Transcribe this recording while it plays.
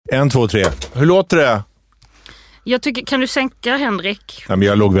1, 2, 3. Hur låter det? Jag tycker, kan du sänka Henrik? Nej, men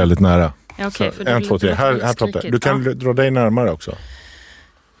jag låg väldigt nära. Ja, okay, 1, 2, 3. Här pratar. Du kan dra dig närmare också.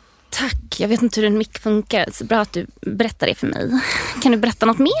 Tack, jag vet inte hur en mick funkar. Så bra att du berättar det för mig. Kan du berätta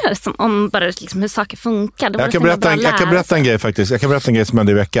något mer om bara liksom hur saker funkar? Jag kan berätta en grej faktiskt. Jag kan berätta en grej som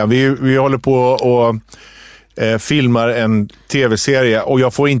hände i veckan. Vi håller på och filmar en tv-serie och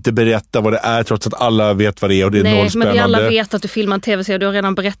jag får inte berätta vad det är trots att alla vet vad det är och det är nollspännande. Nej, men vi alla vet att du filmar en tv-serie. Du har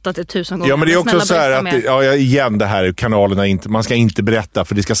redan berättat det 1000 gånger. Ja, men det är också så här att igen det här kanalerna inte, man ska inte berätta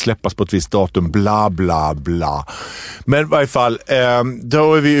för det ska släppas på ett visst datum, bla bla bla. Men i varje fall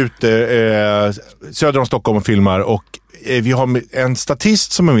då är vi ute söder om Stockholm och filmar och vi har en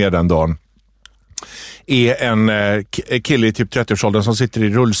statist som är med den dagen. Är en kille i typ 30-årsåldern som sitter i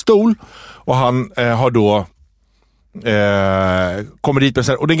rullstol och han har då kommer dit med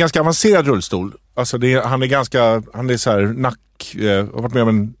och det är en ganska avancerad rullstol. Alltså han är så här har varit med om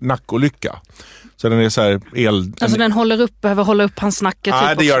en nackolycka. Så den är så här alltså den behöver hålla upp hans nacke.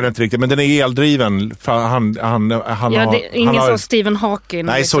 Nej, det gör den inte riktigt, men den är eldriven. Han det är ingen som Stephen Hawking.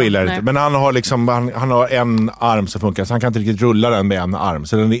 Nej, liksom. Så illa är det inte. Men han har liksom han har en arm som funkar så han kan inte riktigt rulla den med en arm.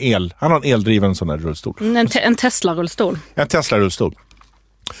 Så den är han har en eldriven sån där rullstol. En Tesla-rullstol. En Tesla-rullstol.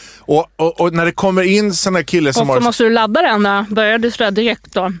 Och när det kommer in sån här kille som måste du ladda den då? Börjar du sådär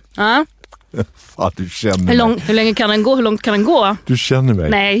direkt då? Ja. Fan, du känner mig. Hur länge kan den gå? Hur långt kan den gå? Du känner mig.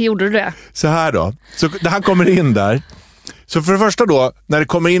 Nej, gjorde du det? Så här då. Så när han kommer in där. Så för det första då, när det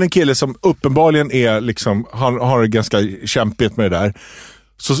kommer in en kille som uppenbarligen är liksom, han har det ganska kämpigt med det där.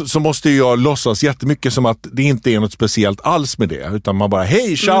 Så måste jag låtsas jättemycket som att det inte är något speciellt alls med det. Utan man bara,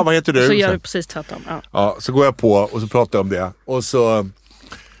 hej, tja, vad heter du? Så gör du precis tvärtom. Ja, så går jag på och så pratar jag om det.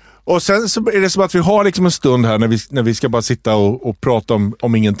 Och sen så är det som att vi har liksom en stund här när vi ska bara sitta och prata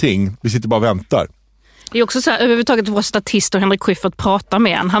om ingenting. Vi sitter bara och väntar. Det är också så här, överhuvudtaget vår statist och Henrik Schyffert pratar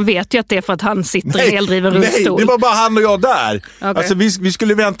med en. Han vet ju att det är för att han sitter i eldriven rullstol. Nej, det var bara han och jag där. Okay. Alltså vi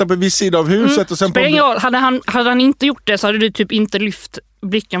skulle vänta på en viss sida av huset. Och sen spelar ingen roll. Hade han inte gjort det så hade du typ inte lyft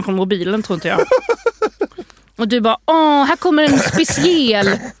blicken från mobilen, tror inte jag. Och du bara, här kommer en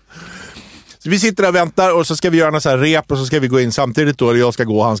speciell. Så vi sitter där och väntar och så ska vi göra en så här rep och så ska vi gå in samtidigt då. Jag ska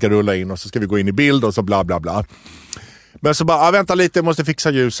gå, han ska rulla in och så ska vi gå in i bild och så bla bla bla. Men så bara, vänta lite, jag måste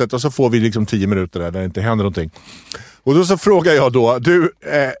fixa ljuset och så får vi liksom 10 minuter där det inte händer någonting. Och då så frågar jag då, du,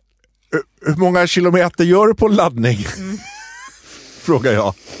 hur många kilometer gör du på en laddning? Frågar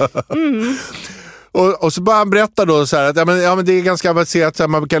jag. Och så bara han berätta då så här att men det är ganska avancerat så här,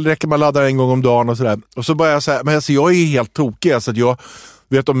 man kan räcka med att ladda en gång om dagen och sådär. Och så bara jag så här, men alltså jag är helt tokig alltså att jag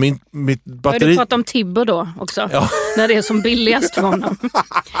vet om mitt batteri. Du pratar om Tibber då också. Ja. När det är som billigast för honom.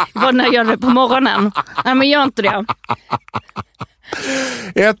 Vad när jag gör det på morgonen? Nej, men gör inte det.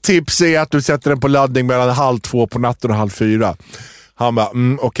 Ett tips är att du sätter den på laddning mellan 1:30 på natten och 3:30. Han bara,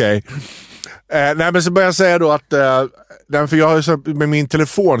 okej. Nej, men så börjar jag säga då att för jag har så med min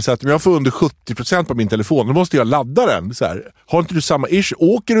telefon så att om jag får under 70% på min telefon då måste jag ladda den så här. Har inte du samma ish?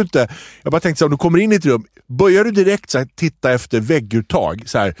 Åker du inte? Jag bara tänkte så här, om du kommer in i ett rum, börjar du direkt så här, titta efter vägguttag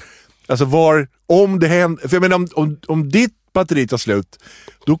så här. Alltså om det händer, för jag menar om ditt batteri tar slut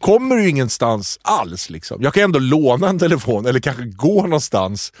då kommer du ingenstans alls liksom. Jag kan ändå låna en telefon eller kanske gå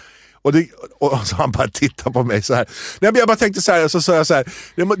någonstans. Och så han bara tittar på mig så här. Nej, men jag bara tänkte så här, så sa jag så här,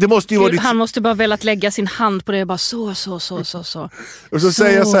 det måste ju vara han måste bara velat lägga sin hand på det och bara så. Och så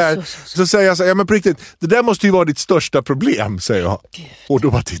säger jag så här, så säger jag så här, ja men på riktigt, det där måste ju vara ditt största problem, säger jag. Gud. Och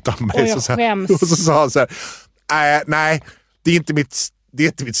då bara tittar han på mig så här. Och så sa han så här, nej, det är inte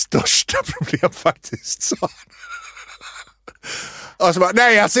mitt största problem faktiskt, sa han. Alltså bara,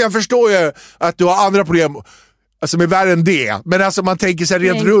 nej, alltså jag förstår ju att du har andra problem. Alltså med värre än det. Men alltså man tänker sig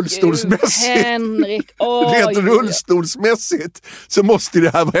rent rullstolsmässigt. Henrik, rent rullstolsmässigt så måste det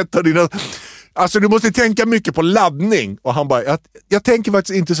här vara ett av dina... Alltså du måste tänka mycket på laddning. Och han bara, jag tänker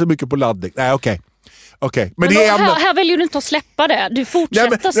faktiskt inte så mycket på laddning. Nej, okej. Men det är här väljer du inte att släppa det. Du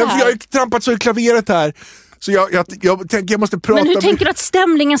fortsätter så här. Jag har trampat så i klaveret här. Så jag tänker jag måste prata. Men hur tänker du att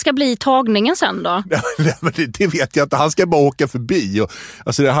stämningen ska bli i tagningen sen då? Nej, men det vet jag inte. Han ska bara åka förbi. Och,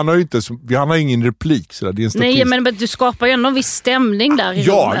 alltså, han har ingen replik. Så det är nej, men du skapar ju ändå en viss stämning där i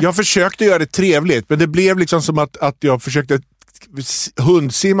ja, rummet. Jag försökte göra det trevligt. Men det blev liksom som att jag försökte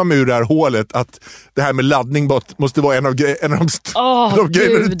hundsimma mig ur det här hålet. Att det här med laddning måste vara en av de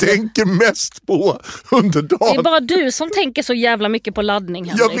grejer du tänker mest på under dagen. Det är bara du som tänker så jävla mycket på laddning,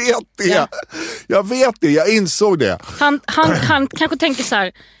 Henrik. Jag vet det. Ja. Jag vet det. Jag insåg det. Han kanske tänker så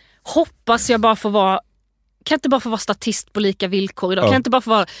här: hoppas jag bara får vara kan inte bara få vara statist på lika villkor idag? Ja. Kan inte bara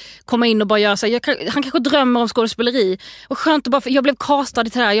få komma in och bara göra så här, han kanske drömmer om skådespeleri. Och skönt att bara, jag blev castad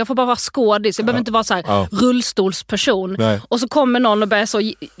till det här, jag får bara vara skådis. Jag behöver inte vara så här rullstolsperson. Nej. Och så kommer någon och börjar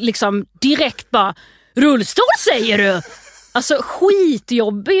så liksom direkt bara, rullstol säger du? Alltså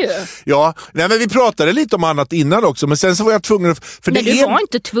skitjobbig ju. Ja, nej, men vi pratade lite om annat innan också, men sen så var jag tvungen för Nej, du var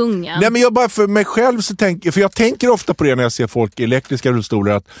inte tvungen. Nej, men jag bara för mig själv så tänker, för jag tänker ofta på det när jag ser folk i elektriska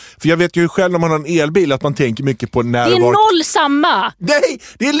rullstolar, för jag vet ju själv när man har en elbil att man tänker mycket på när det är noll samma. Nej,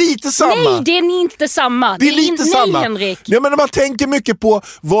 det är lite samma. Nej, det är inte samma. Det är lite samma. Nej, Henrik. Nej, men när man tänker mycket på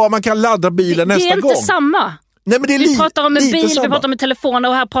var man kan ladda bilen nästa gång. Det är inte samma. Nej, men det är vi pratar om en bil, samma. vi pratar om en telefon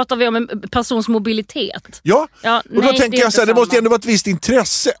och här pratar vi om en persons mobilitet. Ja, och då tänker jag så här, det måste ändå vara ett visst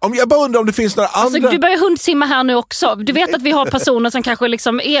intresse. Jag bara undrar om det finns några andra... Du börjar hundsimma här nu också. Du vet att vi har personer som kanske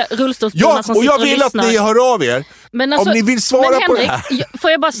liksom är rullstolsburna som sitter och lyssnar. Ja, och jag vill att ni hör av er. Men alltså, om ni vill svara Henrik, på det här.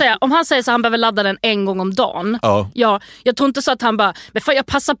 Får jag bara säga, om han säger så att han behöver ladda den en gång om dagen. Ja, jag tror inte så att han bara, men får jag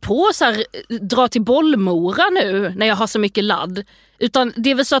passa på så här, dra till Bollmora nu när jag har så mycket ladd. Utan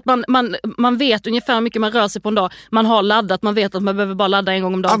det är väl så att man vet ungefär hur mycket man rör sig på en dag. Man har laddat, man vet att man behöver bara ladda en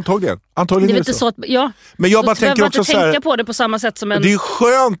gång om dagen. Antagligen det är inte så att, ja. Men jag bara tänker också så här, tänka på det på samma sätt som en... Det är ju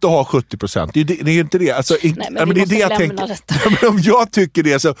skönt att ha 70%. Det är ju inte det. Alltså, Nej, men det är det jag tänker. Men om jag tycker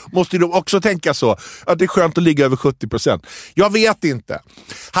det så måste de också tänka så. Att det är skönt att ligga över 70%. Jag vet inte.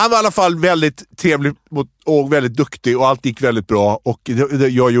 Han var i alla fall väldigt trevlig och väldigt duktig och allt gick väldigt bra. Och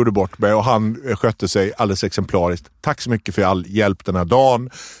jag gjorde bort mig och han skötte sig alldeles exemplariskt. Tack så mycket för all hjälp den här dagen.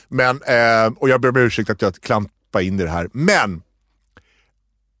 Men, och jag ber om ursäkt att jag klampar in i det här. Men...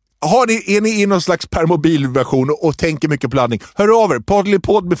 är ni i någon slags permobilversion och tänker mycket på laddning? Hör av er,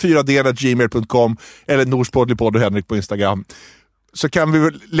 poddlypodd med 4d@gmail.com eller norspodlypodd och Henrik på Instagram. Så kan vi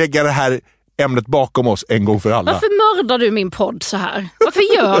väl lägga det här ämnet bakom oss en gång för alla. Varför mördar du min podd så här?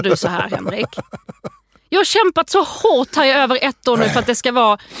 Varför gör du så här, Henrik? Jag har kämpat så hårt här i över 1 år nu för att det ska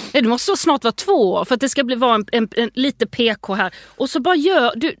vara... Det måste snart vara 2 år för att det ska vara en lite PK här. Och så bara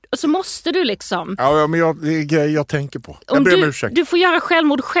så måste du liksom... Ja, men det är grejer jag tänker på. Jag ber om ursäkt. Du får göra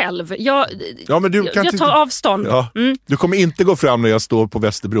självmord själv. Jag tar avstånd. Ja, du kommer inte gå fram när jag står på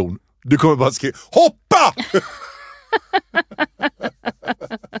Västerbron. Du kommer bara skriva, hoppa!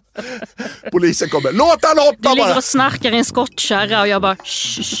 Polisen kommer, låt han hoppa bara! Du ligger och snarkar i en skottkärra och jag bara,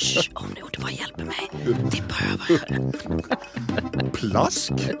 om du bara hjälper mig. Tippa över.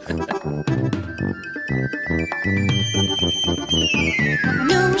 Plask?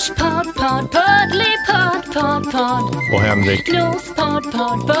 Norspodd, poddlypodd. Och Henrik. Norspodd,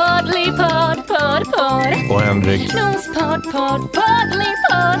 poddlypodd. Och Henrik. Norspodd, poddlypodd.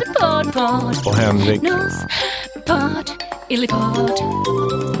 Och Henrik. Norspodd, illypodd.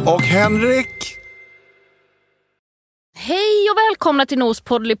 Och Henrik. Hej och välkomna till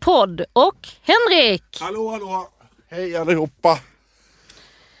Norspodlypodd och Henrik. Hallå. Hej allihopa.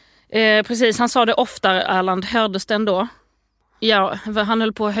 Precis, han sa det oftare, Erland. Hördes den då? Ja, han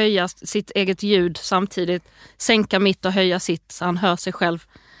höll på att höja sitt eget ljud samtidigt. Sänka mitt och höja sitt så han hör sig själv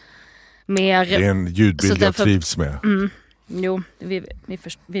mer. Det är en ljudbild jag trivs med. Jo,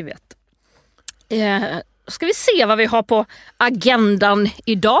 vi vet. Ska vi se vad vi har på agendan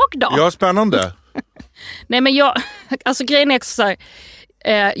idag då? Ja, spännande. Nej, men alltså grejen är också så här.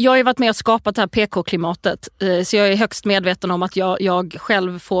 Jag har ju varit med och skapat det här PK-klimatet. Så jag är högst medveten om att jag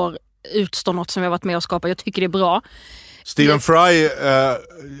själv får utstå något som jag har varit med och skapat. Jag tycker det är bra. Stephen Fry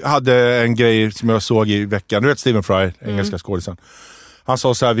hade en grej som jag såg i veckan. Du vet Stephen Fry, engelska skådisen. Han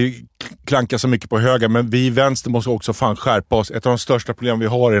sa så här, vi klankar så mycket på höger, men vi i vänster måste också fan skärpa oss. Ett av de största problemen vi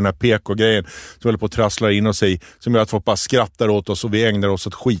har är den här PK-grejen som håller på att trassla in oss i, som gör att folk bara skrattar åt oss och vi ägnar oss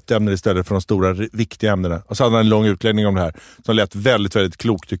åt skitämnen istället för de stora viktiga ämnena. Och så hade han en lång utläggning om det här som lät väldigt, väldigt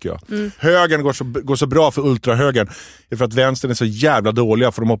klokt tycker jag. Högern går så bra för ultrahögern för att vänstern är så jävla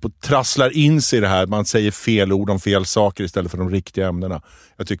dåliga för de har på att trasslar in sig i det här. Man säger fel ord om fel saker istället för de riktiga ämnena.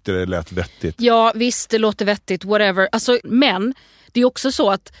 Jag tyckte det lät vettigt. Ja, visst, det låter vettigt, whatever. Alltså, men det är också så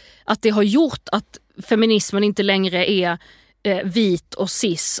att det har gjort att feminismen inte längre är vit och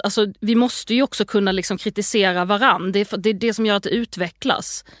cis. Alltså, vi måste ju också kunna liksom kritisera varann. Det är det som gör att det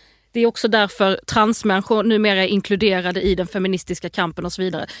utvecklas. Det är också därför transmänniskor numera är inkluderade i den feministiska kampen och så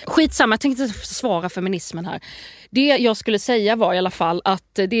vidare. Skitsamma, jag tänkte inte försvara feminismen här. Det jag skulle säga var i alla fall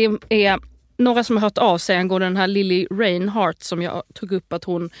att det är några som har hört av sig angående den här Lily Reinhardt som jag tog upp att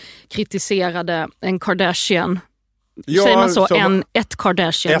hon kritiserade en Kardashian. Ja, säger man så? Ett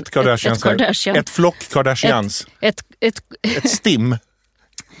Kardashian. Ett Kardashian. Ett flock Kardashians. Ett stim.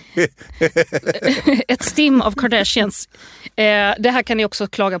 Ett stim av Kardashians. Det här kan ni också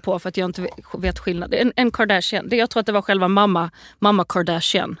klaga på för att jag inte vet skillnad. En Kardashian. Jag tror att det var själva mamma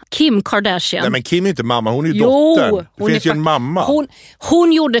Kardashian. Kim Kardashian. Nej, men Kim är inte mamma, hon är ju dottern. Det finns ju en mamma.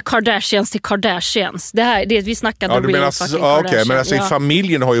 Hon gjorde Kardashians till Kardashians. Vi snackade real fucking Kardashian. Okej, men alltså i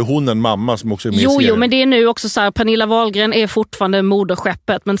familjen har ju hon en mamma som också är med i serien. Jo, men det är nu också så här, Pernilla Wahlgren är fortfarande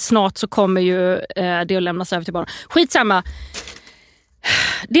moderskeppet, men snart så kommer ju det att lämnas över till barn. Skitsamma.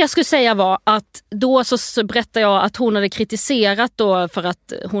 Det jag skulle säga var att då så berättade jag att hon hade kritiserat då för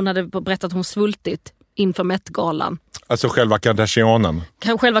att hon hade berättat att hon svultit inför Met-galan. Alltså själva Kardashianen.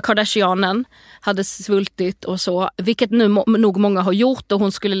 Själva Kardashianen hade svultit och så, vilket nu nog många har gjort, och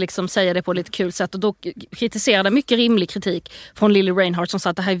hon skulle liksom säga det på ett lite kul sätt, och då kritiserade mycket rimlig kritik från Lily Reinhardt som sa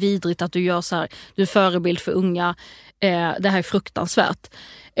att det här är vidrigt att du gör så här, du är förebild för unga, det här är fruktansvärt.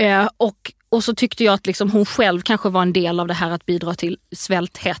 Och så tyckte jag att liksom hon själv kanske var en del av det här att bidra till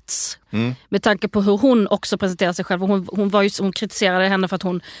svälthets. Med tanke på hur hon också presenterade sig själv. Hon kritiserade henne för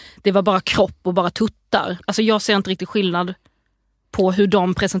att det var bara kropp och bara tuttar. Alltså jag ser inte riktigt skillnad på hur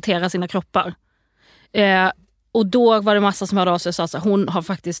de presenterar sina kroppar. Och då var det massa som hörde av sig och sa att hon har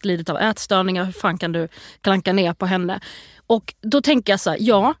faktiskt lidit av ätstörningar. Hur fan kan du klanka ner på henne? Och då tänker jag så här,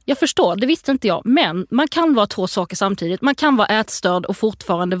 ja, jag förstår, det visste inte jag. Men man kan vara två saker samtidigt. Man kan vara ätstörd och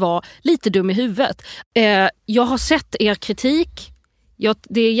fortfarande vara lite dum i huvudet. Jag har sett er kritik.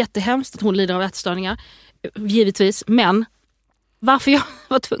 Det är jättehemskt att hon lider av ätstörningar. Givetvis, men varför jag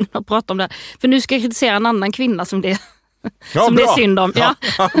var tvungen att prata om det? För nu ska jag kritisera en annan kvinna som det som det är synd om. Ja.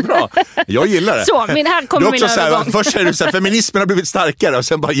 Bra. Jag gillar det. Så, men här kommer min övergång. Först säger du så här, feminismen har blivit starkare, och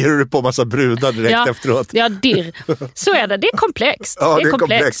sen bara ger du på massa brudar direkt efteråt. Ja, dirr. Så är det. Det är komplext. Ja, det är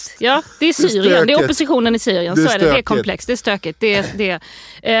komplext. Ja, det är Syrien. Det är oppositionen i Syrien. Så är det. Det är komplext. Det är stökigt.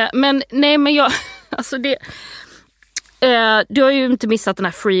 Men jag... Alltså det... Du har ju inte missat den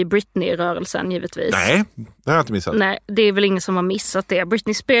här Free Britney-rörelsen givetvis. Nej, det har jag inte missat. Nej, det är väl ingen som har missat det.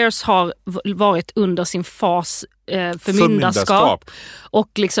 Britney Spears har varit under sin fas förmyndarskap. Och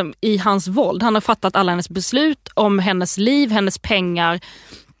liksom i hans våld. Han har fattat alla hennes beslut om hennes liv, hennes pengar.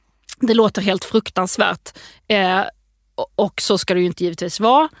 Det låter helt fruktansvärt. Och så ska det ju inte givetvis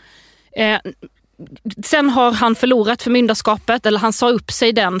vara. Sen har han förlorat förmyndarskapet, eller han sa upp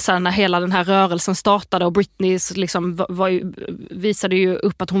sig sen när hela den här rörelsen startade, och Britney liksom visade ju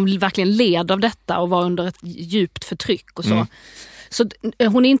upp att hon verkligen led av detta och var under ett djupt förtryck och så. Så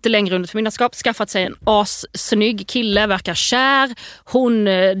hon är inte längre under förmyndarskap, skaffat sig en assnygg kille, verkar kär, hon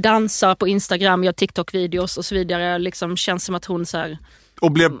dansar på Instagram, gör TikTok-videos och så vidare, liksom känns som att hon så här...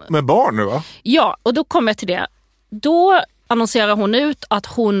 Och blev med barn nu, va? Ja, och då kommer jag till det. Då annonserar hon ut att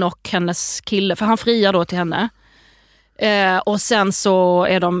hon och hennes kille, för han friar då till henne, och sen så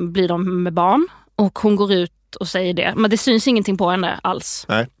blir de med barn, och hon går ut och säger det, men det syns ingenting på henne alls.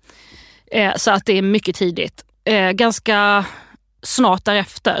 Nej. Så att det är mycket tidigt. Ganska snart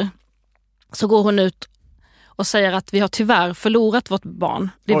därefter så går hon ut och säger att vi har tyvärr förlorat vårt barn.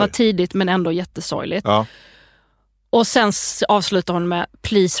 Det var tidigt men ändå jättesorgligt. Ja. Och sen avslutar hon med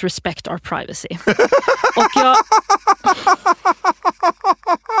 "Please respect our privacy". Och jag...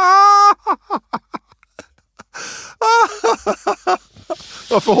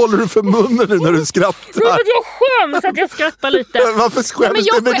 Varför håller du för munnen nu när du skrattar? För att jag skäms att jag skrattar lite. Varför skäms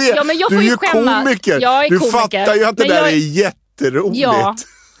du med det? Men du är ju komiker. Du fattar ju att det där är jätteroligt. Ja.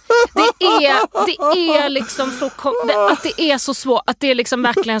 Det är liksom så att det är så svårt, att det är liksom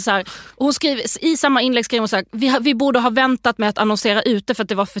verkligen så här. Hon skriver i samma inlägg, skriver hon så här, vi borde ha väntat med att annonsera ut det för att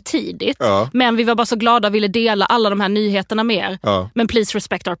det var för tidigt. Ja. Men vi var bara så glada och ville dela alla de här nyheterna med er. Ja. Men please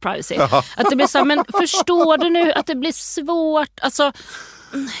respect our privacy. Ja. Att det blir så här, men förstår du nu att det blir svårt? Alltså,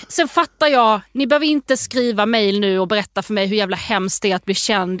 sen fattar jag, ni behöver inte skriva mejl nu och berätta för mig hur jävla hemskt det är att bli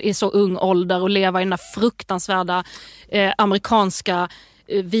känd i så ung ålder och leva i den här fruktansvärda amerikanska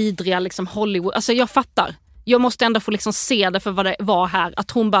vidriga liksom Hollywood. Alltså jag fattar. Jag måste ändå få liksom se det för vad det var här.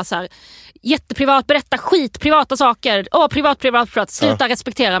 Att hon bara så här, jätteprivat, berätta privata saker. Privat. Sluta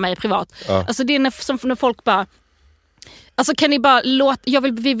respektera mig privat. Alltså det är som när folk bara... Alltså kan ni bara låta...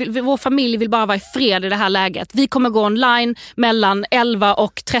 vår familj vill bara vara i fred i det här läget. Vi kommer gå online mellan 11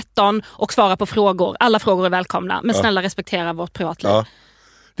 och 13 och svara på frågor. Alla frågor är välkomna. Men snälla respektera vårt privatliv. Ja.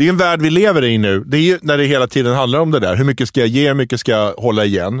 Det är en värld vi lever i nu. Det är ju när det hela tiden handlar om det där. Hur mycket ska jag ge, hur mycket ska jag hålla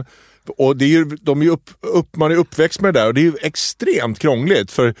igen? Och det är ju, man är uppväxt med det där. Och det är ju extremt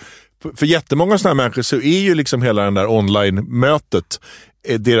krångligt. För jättemånga sådana här människor så är ju liksom hela den där online-mötet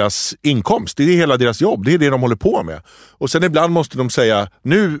deras inkomst. Det är hela deras jobb. Det är det de håller på med. Och sen ibland måste de säga,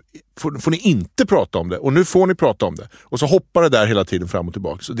 nu får ni inte prata om det. Och nu får ni prata om det. Och så hoppar det där hela tiden fram och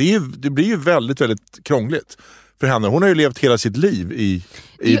tillbaka. Så det blir ju väldigt, väldigt krångligt. för henne. Hon har ju levt hela sitt liv i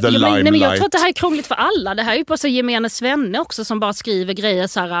the limelight. Men jag tror att det här är krångligt för alla. Det här är ju på så gemene svenne också som bara skriver grejer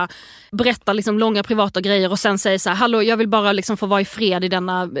så här, berättar liksom långa privata grejer och sen säger så här: hallå, jag vill bara liksom få vara i fred i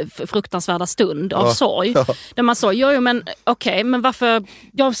denna fruktansvärda stund av sorg. Ja. Där man så, men okej, men varför?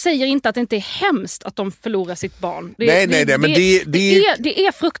 Jag säger inte att det inte är hemskt att de förlorar sitt barn. Nej, men det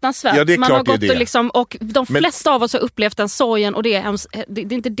är fruktansvärt. Ja, det är man klart har gått det är det. Och liksom, och de flesta av oss har upplevt den sorgen och det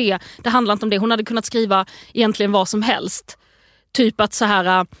är inte det. Det handlar inte om det. Hon hade kunnat skriva egentligen vad som helst. Typ att så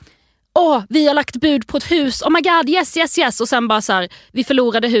här: vi har lagt bud på ett hus. Oh my god, yes. Och sen bara så här: vi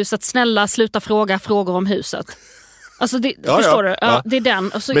förlorade huset. Snälla, sluta fråga frågor om huset. Alltså förstår du? Ja, det är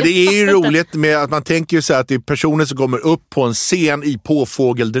den. Alltså, men det är ju roligt med att man tänker ju så här att det är personer som kommer upp på en scen i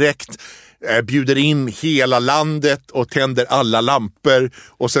påfågeldräkt, bjuder in hela landet och tänder alla lampor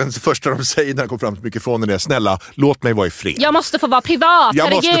och sen första de säger när de kommer fram till mikrofonen är: snälla, låt mig vara i fred. Jag måste få vara privat,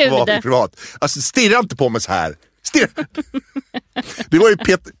 Jag måste få vara privat. Alltså, stirra inte på mig så här. Det var ju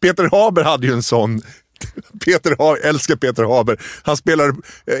Peter Haber hade ju en sån. Älskar Peter Haber. Han spelar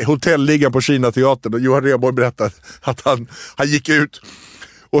Hotellligan på Kinateatern och Johan Rheborg berättade att han gick ut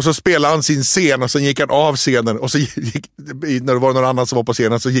och så spelade han sin scen och sen gick han av scenen och så när det var någon annan som var på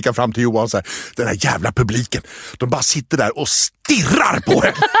scenen så gick han fram till Johan så här: den här jävla publiken, de bara sitter där och stirrar på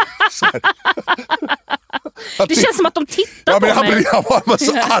en. Det känns som att de tittar på mig. Han var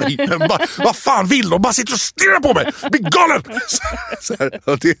så arg. Vad fan vill de? Bara sitter och stirrar på mig. Jag blir galen. Så här,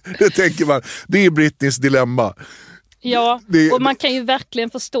 det tänker man. Det är Britneys dilemma. Ja, och man kan ju verkligen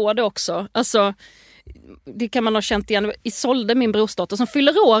förstå det också. Alltså, det kan man ha känt igen. Isolde, min brorsdotter, som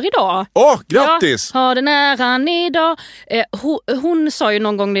fyller år idag. Grattis! Ja, har den äran idag. Hon sa ju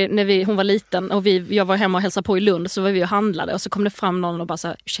någon gång när hon var liten och jag var hemma och hälsade på i Lund, så var vi och handlade och så kom det fram någon och bara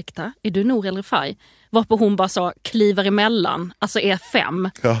sa: ursäkta, är du Nour eller Faj? Varpå hon bara sa: kliver emellan, alltså är 5.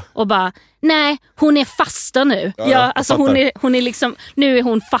 Ja. Och bara: nej, hon är faster nu. Alltså hon är liksom, nu är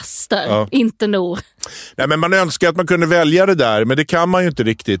hon faster, inte Nour. Nej, men man önskar att man kunde välja det där, men det kan man ju inte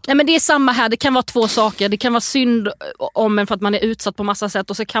riktigt. Nej, men det är samma här, det kan vara 2 saker. Det kan vara synd om en för att man är utsatt på massa sätt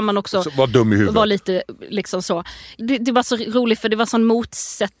och så kan man också vara dum i huvudet. Vara lite liksom så. Det var så roligt för det var sån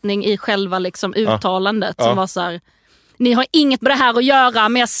motsättning i själva liksom uttalandet som var så här: ni har inget med det här att göra,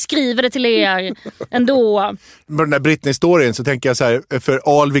 men jag skriver det till er ändå. Med den där Britney-storyn så tänker jag så här,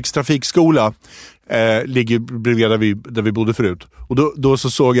 för Alviks trafikskola ligger bredvid där vi bodde förut. Och då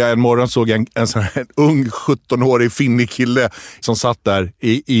så såg jag en morgon en sån här ung 17-årig finnig kille som satt där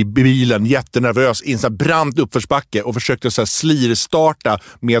i bilen jättenervös i en sån här brant uppförsbacke och försökte så här slirstarta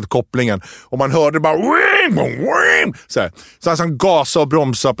med kopplingen. Och man hörde bara så han gasade och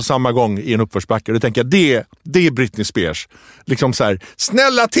bromsade på samma gång i en uppförsbacke. Och då tänker jag, det är Britney Spears. Liksom så här: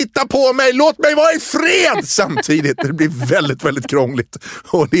 snälla titta på mig, låt mig vara i fred! Samtidigt, det blir väldigt, väldigt krångligt.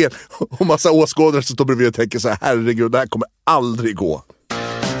 Och massa åskådare som står bredvid och tänker så här: herregud, det här kommer aldrig gå.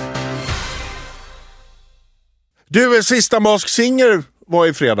 Du, sista Mask Singer var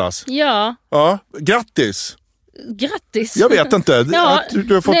i fredags. Ja. Grattis. Grattis. Jag vet inte,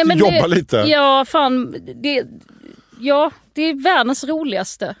 du har fått jobba lite. Ja, fan. Det är världens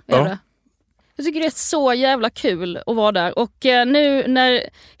roligaste. Är det? Jag tycker det är så jävla kul att vara där. Och nu när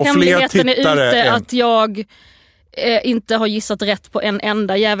hemligheten är ute att jag inte har gissat rätt på en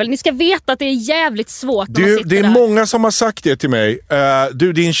enda jävel. Ni ska veta att det är jävligt svårt när man sitter det är där. Många som har sagt det till mig.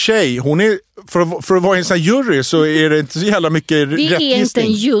 Din tjej, hon är för att vara en sån här jury så är det inte så jävla mycket rättgissning. Vi är inte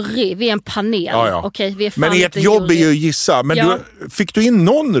en jury, vi är en panel. Ja. Okej, vi är fan. Men ert jobb är ju att gissa. Men fick du in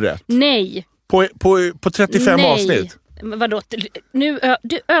någon rätt? Nej. På 35 avsnitt? Men vadå? Nu,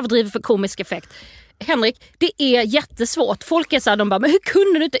 du överdriver för komisk effekt. Henrik, det är jättesvårt. Folk är så här, de bara, men hur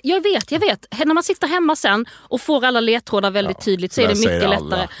kunde du inte? Jag vet. När man sitter hemma sen och får alla ledtrådar väldigt tydligt så är det mycket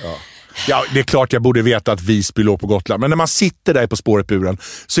lättare. Ja, det är klart jag borde veta att Visby låg på Gotland. Men när man sitter där på spåret-buren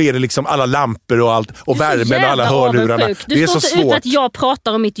så är det liksom alla lampor och allt och värmen och alla hörlurarna. Det är så svårt. Du står inte ut att jag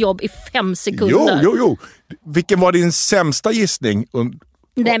pratar om mitt jobb i 5 sekunder. Jo. Vilken var din sämsta gissning?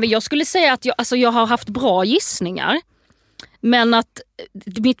 Nej, men jag skulle säga att jag har haft bra gissningar. Men att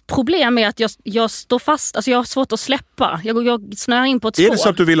mitt problem är att jag står fast, alltså jag har svårt att släppa. Jag snöar in på ett spår. Är det så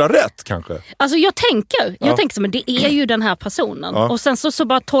att du vill ha rätt kanske? Alltså jag tänker så, men det är ju den här personen. Och sen så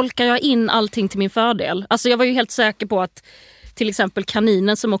bara tolkar jag in allting till min fördel. Alltså jag var ju helt säker på att till exempel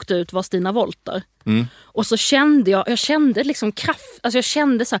kaninen som åkte ut var Stina Wolter. Och så kände jag kände liksom kraft, alltså jag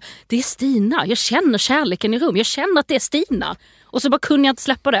kände så här, det är Stina, jag känner kärleken i rum, jag känner att det är Stina. Och så bara kunde jag inte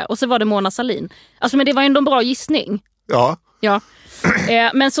släppa det, och så var det Mona Sahlin. Alltså men det var ändå en bra gissning. Ja.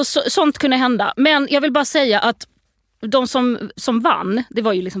 Men sånt kunde hända. Men jag vill bara säga att de som vann, det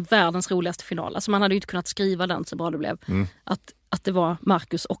var ju liksom världens roligaste final. Alltså man hade ju inte kunnat skriva den så bra det blev. Att det var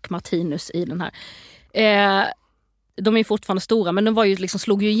Marcus och Martinus i den här. de är fortfarande stora, men de var ju liksom,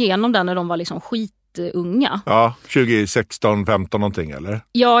 slog ju igenom där när de var liksom skitunga. Ja, 2016, 15 någonting eller?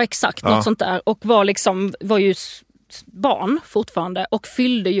 Ja, exakt, något sånt där. Och var ju barn fortfarande och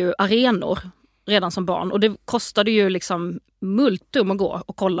fyllde ju arenor redan som barn. Och det kostade ju liksom multum att gå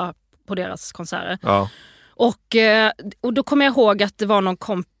och kolla på deras konserter. Ja. Och då kommer jag ihåg att det var någon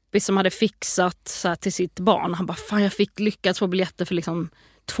kompis som hade fixat så här, till sitt barn. Han bara, fan jag fick lyckats få biljetter för liksom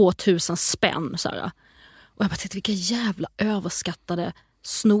 2000 spänn. Så här. Och jag bara tänkte, vilka jävla överskattade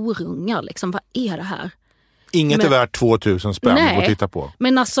snorungar. Liksom. Vad är det här? Inget är värt 2000 spänn att titta på.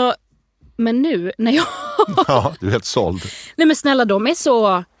 Men nu när jag... Ja, du är helt såld. Nej men snälla, de är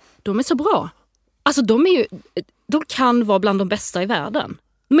så bra. Alltså de kan vara bland de bästa i världen.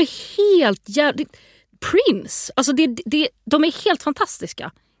 De är helt jävligt... Prince, alltså de är helt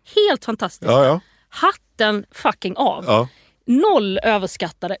fantastiska. Helt fantastiska. Ja. Hatten fucking av. Ja. Noll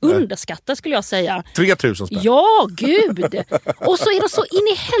överskattade, underskattade skulle jag säga. 3000 spänn. Ja, gud. Och så är de så in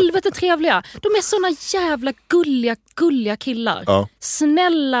i helvete trevliga. De är såna jävla gulliga killar. Ja.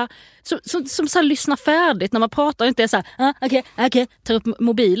 Snälla, som så här, lyssnar färdigt när man pratar och inte är så här, okej, tar upp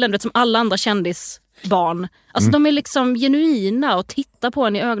mobilen, vet, som alla andra kändisbarn. Alltså de är liksom genuina och tittar på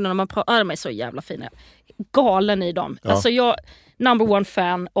en i ögonen när man pratar. De är så jävla fina. Galen i dem. Ja. Alltså jag, number one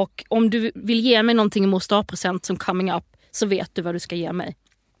fan, och om du vill ge mig någonting i mors dagpresent som coming up, så vet du vad du ska ge mig.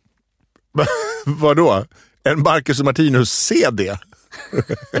 Vadå? En Marcus och Martinus CD?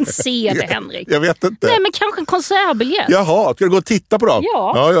 En CD, Henrik. Jag vet inte. Nej, men kanske en konsertbiljett. Jaha, ska du gå och titta på dem?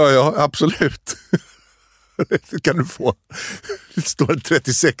 Ja. Ja, absolut. Det kan du få. Det står en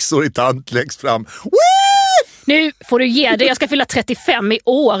 36-årig tant längst fram. Woo! Nu får du ge dig. Jag ska fylla 35 i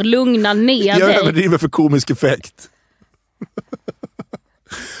år. Lugna ner dig. Jag överdriver för komisk effekt.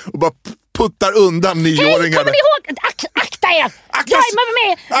 Och bara puttar undan nyåringarna. Hej, kommer ni ihåg? Akta er!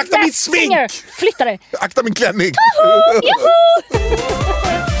 Akta mitt smink! Flytta dig! Akta min klänning! Joho!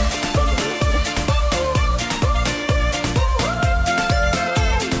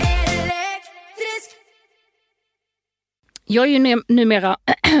 Jag är ju numera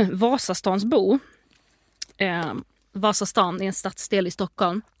Vasastansbo. Vasastan är en stadsdel i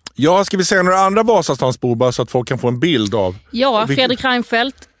Stockholm. Ja, ska vi säga några andra Vasastansbor bara så att folk kan få en bild av? Ja, Fredrik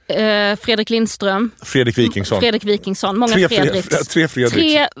Reinfeldt, Fredrik Lindström. Fredrik Wikingsson. Många tre Fredriks. Tre Fredriks.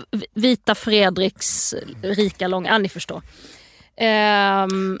 Tre vita Fredriks, rika, långa. Ni förstår.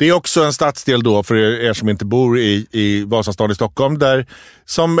 Det är också en stadsdel då för er som inte bor i Vasastan i Stockholm där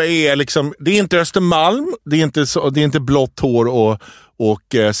som är liksom, det är inte Östermalm, det är inte blått hår och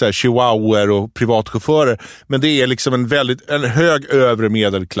så här chihuahuor och privatchaufförer, men det är liksom en hög övre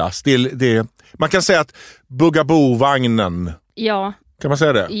medelklass. Man kan säga att Bugaboo-vagnen. Ja. Kan man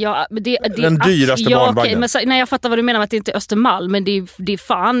säga det? Ja, den dyraste barnvagnen. Okay, men jag fattar vad du menar med att det inte är Östermalm, men det är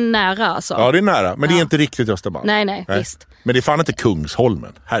fan nära alltså. Ja, det är nära, men det är inte riktigt Östermalm. Nej, visst. Men det är fan inte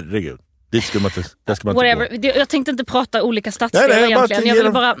Kungsholmen, herregud. Dit ska man inte gå. Jag tänkte inte prata olika stadsdelar egentligen. Jag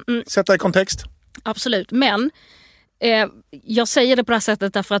ville bara sätta i kontext. Absolut, men jag säger det på det här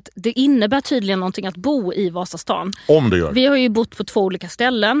sättet därför att det innebär tydligen någonting att bo i Vasastan. Om du gör. Vi har ju bott på 2 olika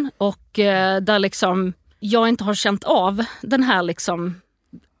ställen och där liksom jag inte har känt av den här liksom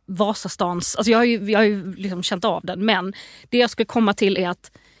Vasastans, alltså jag har ju liksom känt av den, men det jag ska komma till är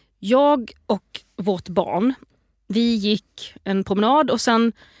att jag och vårt barn, vi gick en promenad och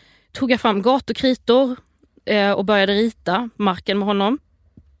sen tog jag fram gatukritor och började rita marken med honom.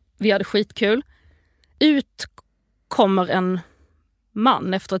 Vi hade skitkul. Ut kommer en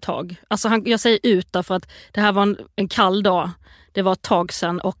man efter ett tag. Alltså jag säger ut därför att det här var en kall dag. Det var ett tag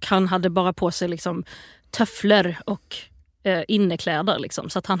sedan och han hade bara på sig liksom töfflor och innekläder liksom.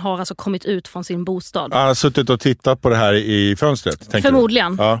 Så att han har alltså kommit ut från sin bostad. Han har suttit och tittat på det här i fönstret, tänker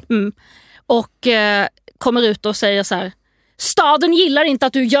förmodligen. Du? Ja. Och kommer ut och säger så här: staden gillar inte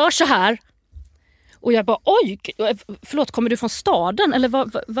att du gör så här. Och jag bara, oj, förlåt, kommer du från staden? Eller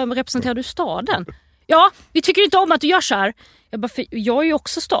vad representerar du staden? Ja, vi tycker inte om att du gör så här. Jag är ju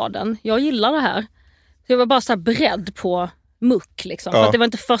också staden, jag gillar det här. Så jag var bara så här beredd på muck liksom. För att det var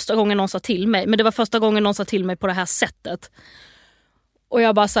inte första gången någon sa till mig, men det var första gången någon sa till mig på det här sättet. Och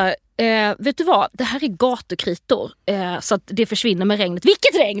jag bara så här, vet du vad, det här är gatukritor så att det försvinner med regnet.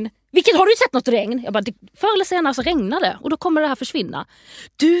 Vilket regn? Har du sett något regn? Jag bara, förr eller senare så regnar det och då kommer det här försvinna.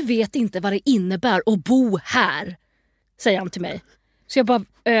 Du vet inte vad det innebär att bo här, säger han till mig. Så jag bara,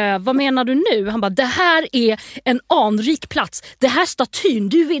 vad menar du nu? Han bara, det här är en anrik plats. Det här statyn,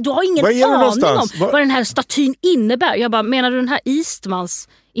 du har ingen aning om vad den här statyn innebär. Jag bara, menar du den här Eastmans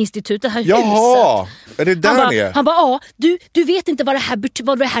institut, det här huset? Jaha, är det där ni är? Han bara, ja, du vet inte vad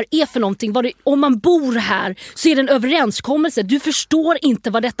det här är för någonting. Om man bor här så är det en överenskommelse. Du förstår inte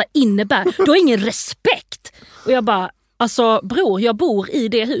vad detta innebär. Du har ingen respekt. direkt. Och jag bara, alltså bror, jag bor i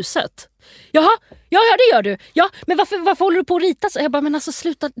det huset. Jaha, ja det gör du. Ja, men varför håller du på att rita så? Jag bara, men alltså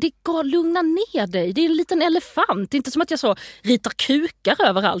sluta, det går, lugna ner dig. Det är en liten elefant. Det är inte som att jag så ritar kukar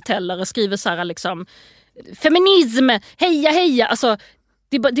överallt heller och skriver så här liksom feminism, heja. Alltså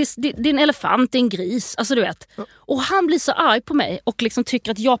det är en elefant, det är en gris, alltså du vet. Och han blir så arg på mig och liksom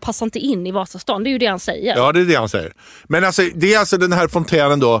tycker att jag passar inte in i Vasastan. Det är ju det han säger. Ja, det är det han säger. Men alltså, det är alltså den här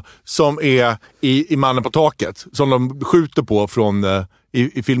fontänen då som är i Mannen på taket. Som de skjuter på från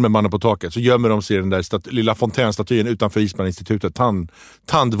i filmen Mannen på taket. Så gömmer de sig i den där lilla fontänstatyn utanför Isman-institutet.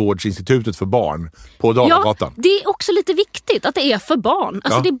 Tandvårdsinstitutet för barn på Dalagatan. Ja, det är också lite viktigt att det är för barn.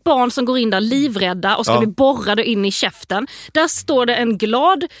 Alltså det är barn som går in där livrädda och ska bli borrade in i käften. Där står det en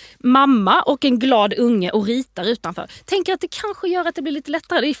glad mamma och en glad unge och ritar utanför. Tänker att det kanske gör att det blir lite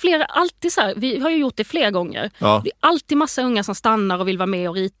lättare. Det är alltid så här, vi har ju gjort det flera gånger. Ja. Det är alltid massa unga som stannar och vill vara med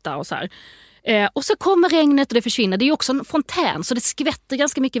och rita och så här. Och så kommer regnet och det försvinner. Det är ju också en fontän så det skvätter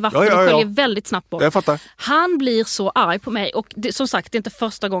ganska mycket vatten och sköljer väldigt snabbt bort. Jag fattar. Han blir så arg på mig och som sagt det är inte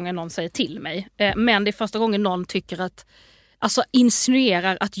första gången någon säger till mig. Men det är första gången någon tycker att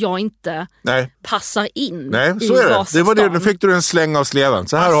insinuerar att jag inte passar in. Nej, så är det. Det var det. Nu fick du en släng av sleven.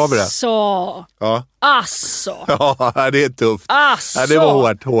 Så här har vi det. Ja, det är tufft. Ja, det var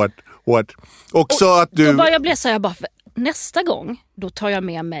hårt. Också att du... Då bara jag blev så här, nästa gång då tar jag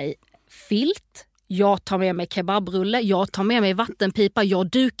med mig filt, jag tar med mig kebabrulle, jag tar med mig vattenpipa, jag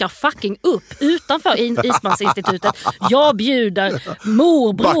dukar fucking upp utanför Ismansinstitutet. Jag bjuder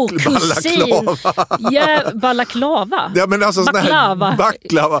morbror, kusin, balaklava. Ja, men alltså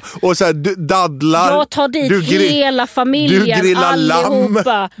baklava och så här dadlar. Jag tar dit hela familjen, du grillar allihopa.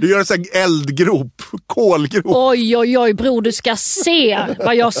 Lamm. Du gör en sån här eldgrop, kolgrop. Oj, bror, du ska se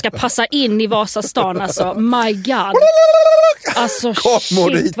vad jag ska passa in i Vasastan, alltså. My God. Alltså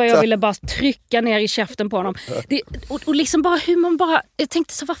shit, vad jag ville bara trycka ner i käften på honom. Och liksom bara hur man bara... Jag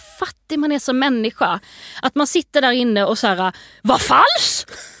tänkte så, vad fattig man är som människa. Att man sitter där inne och så här, vad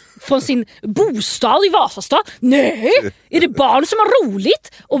falskt? Från sin bostad i Vasastan? Nej, är det barn som har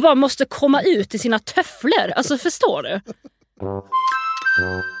roligt? Och bara måste komma ut i sina töffler. Alltså, förstår du?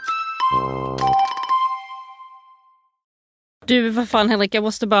 Du, vad fan Henrik, jag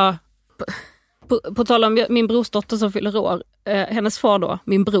måste bara... På tal om min brorsdotter som fyller år. Hennes far då,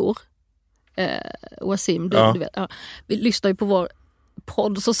 min bror. Wasim, du vet. Ja, vi lyssnade ju på vår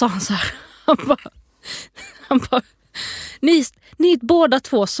podd och så sa han så här. Han bara ni är båda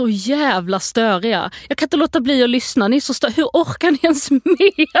två så jävla störiga. Jag kan inte låta bli att lyssna. Ni är så hur orkar ni ens med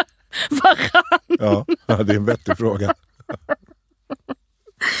varann? Ja, det är en vettig fråga.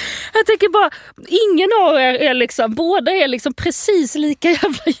 Jag tänker bara, ingen av er är liksom, båda är liksom precis lika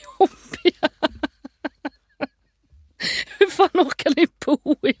jävla jobbiga. Hur fan orkar ni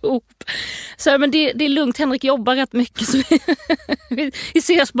bo ihop? Så, men det är lugnt, Henrik jobbar rätt mycket så vi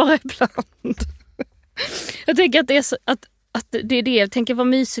ses bara ibland. Jag tänker att det är så, att det är det. Jag tänker vad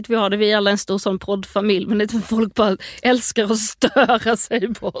mysigt vi har det. Vi är alla en stor sån poddfamilj. Men det folk bara älskar att störa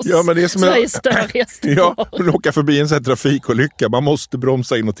sig på oss. Ja, men det är som Sveriges störigaste. Ja, man åker förbi en sån här trafikolycka. Man måste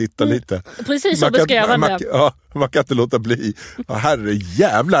bromsa in och titta lite. Precis så beskrev han det. Ja, man kan inte låta bli. Ja, herre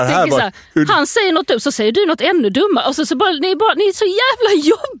jävlar. Här han säger något dumt så säger du något ännu dummare. Och så bara, ni är så jävla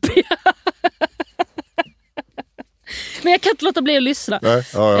jobbiga. Men jag kan inte låta bli att lyssna. Nej,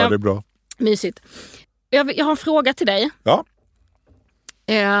 ja, det är bra. Mysigt. Jag har en fråga till dig. Ja.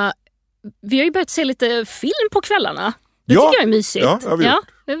 Vi har ju börjat se lite film på kvällarna. Det tycker jag är mysigt. Ja, det är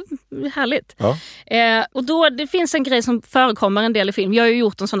härligt. Ja. Och då, det finns en grej som förekommer en del i film. Jag har ju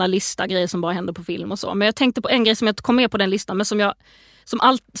gjort en sån här lista grejer som bara händer på film och så. Men jag tänkte på en grej som jag kom med på den listan. Men som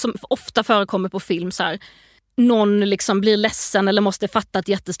ofta förekommer på film så här. Någon liksom blir ledsen eller måste fatta ett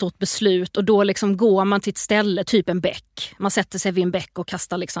jättestort beslut och då liksom går man till ett ställe, typ en bäck. Man sätter sig vid en bäck och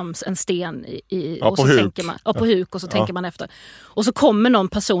kastar liksom en sten och så tänker man på huk och så tänker man efter. Och så kommer någon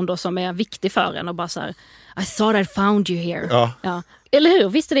person då som är viktig för en och bara så här, I thought I found you here. Ja. Eller hur?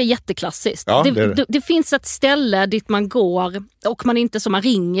 Visst är det jätteklassiskt. Ja, det finns ett ställe dit man går och man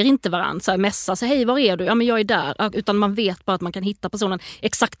ringer inte varandra så här, mässar sig, hej var är du? Ja men jag är där. Utan man vet bara att man kan hitta personen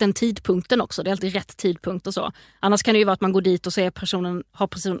exakt den tidpunkten också. Det är alltid rätt tidpunkt och så. Annars kan det ju vara att man går dit och så är personen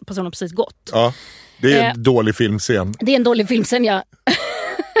precis gått. Ja, det är en dålig filmscen. Det är en dålig filmscen, ja.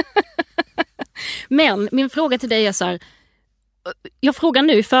 Men min fråga till dig är så här. Jag frågar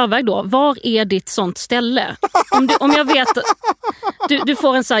nu i förväg då, var är ditt sånt ställe? Om jag vet du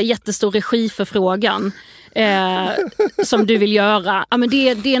får en så här jättestor regiförfrågan som du vill göra. Ja, men det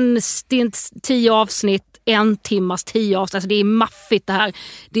är en 10 avsnitt, 1 timmas 10 avsnitt. Alltså det är maffigt det här.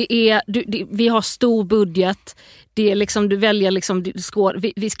 Vi har stor budget. Det är liksom, du väljer liksom,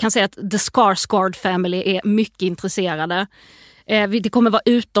 vi kan säga att The Skarsgård Family är mycket intresserade. Det kommer vara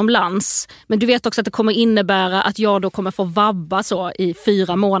utomlands. Men du vet också att det kommer innebära att jag då kommer få vabba så i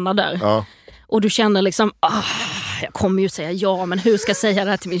 4 månader. Ja. Och du känner liksom, jag kommer ju säga ja, men hur ska jag säga det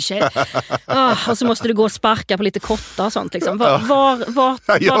här till min tjej? Och så måste du gå och sparka på lite kottar och sånt. Liksom. Var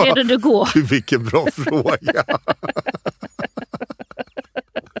är det du går? Vilken bra fråga.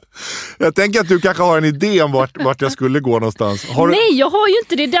 Jag tänker att du kanske har en idé om vart jag skulle gå någonstans. Nej, jag har ju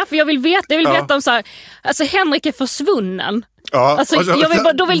inte det. Därför jag vill veta. Jag vill veta om så här, alltså Henrik är försvunnen. Ja, alltså, vad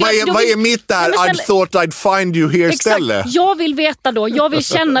är mitt där? I thought I'd find you here ställe? Exakt, jag vill veta då. Jag vill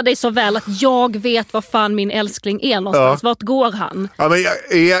känna dig så väl att jag vet var fan min älskling är någonstans. Ja. Vart går han? Ja, men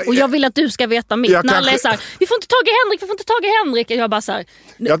och jag vill att du ska veta mitt. När alla är så här, vi får inte tag i Henrik. Jag bara så här,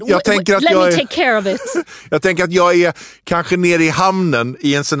 jag tänker att let me take care of it. Jag tänker att jag är kanske nere i hamnen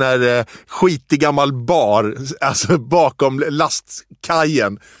i en sån här skitig gammal bar, alltså bakom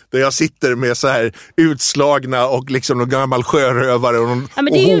lastkajen, där jag sitter med så här utslagna och liksom någon gammal sjörövare och någon men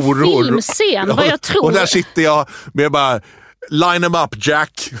det är ju horor. En filmscen, vad jag tror. Och där sitter jag med bara line them up,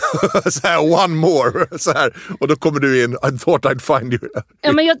 Jack. Så här, one more. Så här. Och då kommer du in, I thought I'd find you.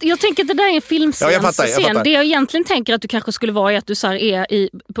 Ja, men jag tänker att det där är en filmscen. Ja, jag fattar. Det jag egentligen tänker att du kanske skulle vara är att du så här är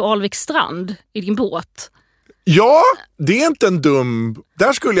på Alviks strand i din båt. Ja, det är inte en dum...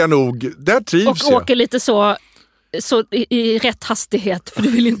 Där skulle jag nog... Där trivs jag. Och åker lite så i rätt hastighet, för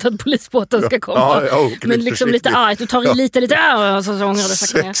du vill inte att polisbåten ska komma. Men liksom lite argt, du tar lite och så ångrar du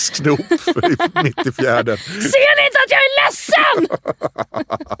sig. 6 knop mitt i fjärden. Ser ni inte att jag är ledsen?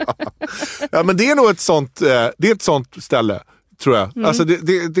 Ja, men det är nog ett sånt ställe, tror jag. Alltså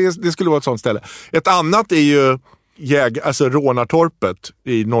det skulle vara ett sånt ställe. Ett annat är ju Rånartorpet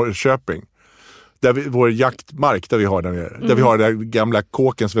i Norrköping. Där vår jaktmark där vi har där nere. Där vi har den där gamla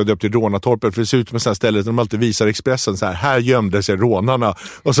kåken som vi har döpt till Rånartorpet. För det ser ut som ett sånt ställe där de alltid visar Expressen så här gömde sig rånarna.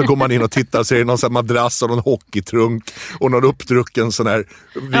 Och så går man in och tittar, så är det någon sån här madrass och någon hockeytrunk och någon uppdrucken sån här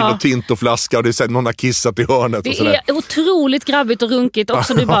vin- och tintoflaska, och det är så här, någon har kissat i hörnet. Det är otroligt grabbigt och runkigt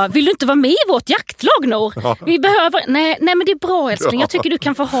också. Du bara, vill du inte vara med i vårt jaktlag, Nor? Ja. Vi behöver... Nej, men det är bra, älskling. Jag tycker du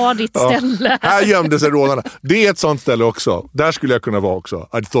kan få ha ditt ställe. Här gömde sig rånarna. Det är ett sånt ställe också. Där skulle jag kunna vara också.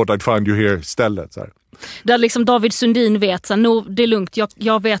 I thought I'd find you here stället. Så här. Där liksom David Sundin vet så här, det är lugnt,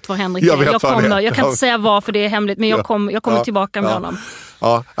 jag vet var Henrik är. Jag kan inte säga varför det är hemligt, men jag kommer tillbaka med honom.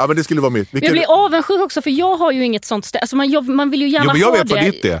 Ja, men det skulle vara mitt. Jag blir avundsjuk också, för jag har ju inget sånt ställe. Alltså man vill ju gärna ha det. Jag vet vad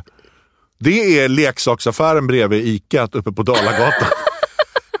ditt är. Det är leksaksaffären bredvid Ica uppe på Dalagatan.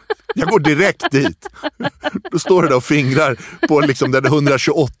 Jag går direkt dit. Då står det där och fingrar på liksom den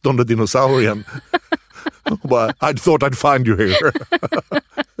 128:e dinosaurien. Och bara, I thought I'd find you here.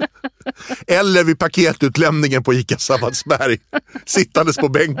 Eller vid paketutlämningen på Ica Sabbatsberg, sittandes på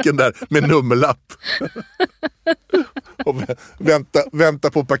bänken där med nummerlapp. Och vänta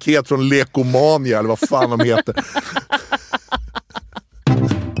på paket från Lekomania, eller vad fan de heter.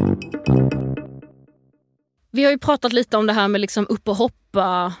 Vi har ju pratat lite om det här med liksom upp och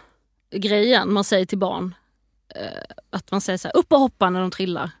hoppa grejen man säger till barn. Att man säger så här, upp och hoppa när de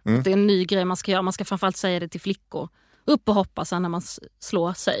trillar. Att det är en ny grej man ska göra. Man ska framförallt säga det till flickor. Upp och hoppa sen när man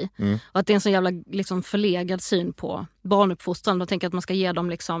slår sig. Och att det är en så jävla liksom förlegad syn på barnuppfostran. De tänker att man ska ge dem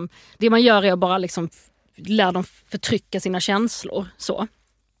liksom... Det man gör är att bara liksom lära dem förtrycka sina känslor. Så.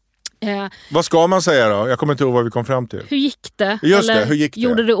 Vad ska man säga då? Jag kommer inte ihåg vad vi kom fram till. Hur gick det? Hur gick det?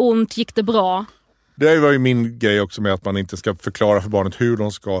 Gjorde det ont? Gick det bra? Det var ju min grej också med att man inte ska förklara för barnet hur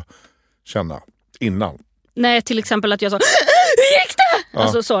de ska känna innan. Nej, till exempel att jag sa, hur gick det? Ja.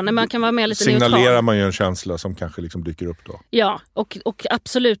 Alltså så, när man kan vara med lite signalerar neutral. Man ju en känsla som kanske liksom dyker upp då. Ja, och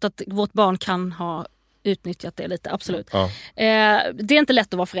absolut att vårt barn kan ha utnyttjat det lite, absolut. Ja. Det är inte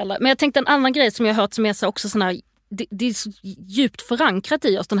lätt att vara förälder. Men jag tänkte en annan grej som jag har hört som är så också sån här, det är så djupt förankrat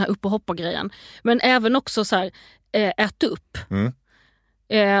i oss, den här upp- och hoppa-grejen. Men även också så här, ät upp.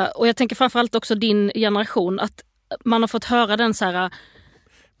 Och jag tänker framförallt också din generation, att man har fått höra den så här...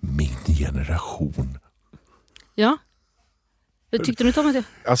 Min generation. Ja. Tyckte du inte om det?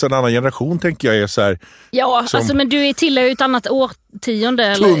 Alltså en annan generation tänker jag är så här... Ja, som... alltså men du tillhör ju ett annat årtionde.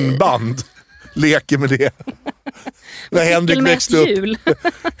 Eller... Tunnband. Leker med det. När Henrik växte upp.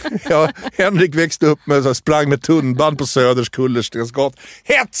 Ja, Henrik växte upp med så här, sprang med tunnband på Söders Kullerstensgat.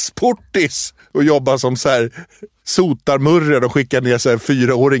 Hetsportis! Och jobbar som så här sotarmurrer och skickar ner så här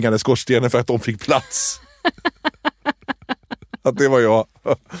 4-åringar i skorstenen för att de fick plats. Att det var jag.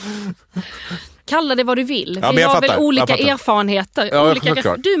 Kalla det vad du vill. Ja, vi har väl olika erfarenheter.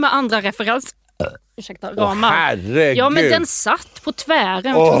 Ja, du med andra referens... Ursäkta, ramar. Herregud. Ja, men den satt på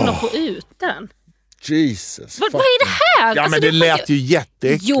tvären. Vi kunde få ut den. Jesus. Vad är det här? Ja, men det lät ju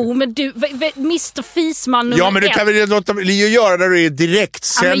jätteäckligt. Jo, men du, Mr. Fisman nummer Ja, men du kan väl låta bli att göra det i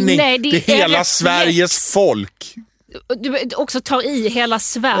direktsändning till hela Sveriges folk. Du också tar i hela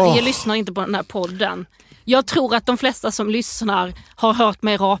Sverige, lyssnar inte på den här podden. Jag tror att de flesta som lyssnar har hört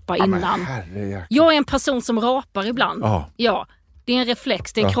mig rapa innan. Jag är en person som rapar ibland. Ja, det är en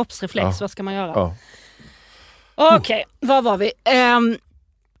reflex, det är en kroppsreflex. Vad ska man göra? Okej, var var vi?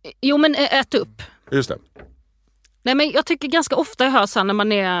 Jo, men ät upp. Just det. Nej, men jag tycker ganska ofta jag hör så här när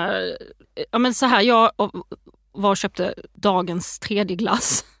man är... Ja, men så här, jag var och köpte dagens 3:e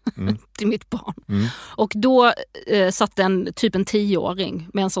glass till mitt barn. Och då satt en 10-åring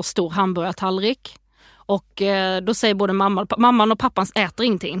med en så stor hamburgartallrik. Och då säger både mamman och pappan äter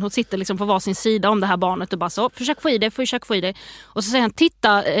ingenting. Hon sitter liksom på varsin sida om det här barnet och bara så, försök få i det. Och så säger han,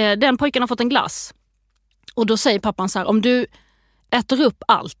 titta, den pojken har fått en glass. Och då säger pappan så här, om du äter upp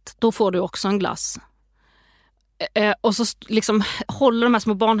allt, då får du också en glass. Och så liksom håller de här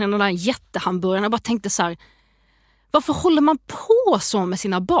små barnhänderna där jättehamburgarna. Jag bara tänkte så här, varför håller man på så med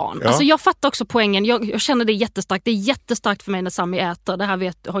sina barn? Ja. Alltså jag fattar också poängen. Jag känner det jättestarkt. Det är jättestarkt för mig när Sami äter. Det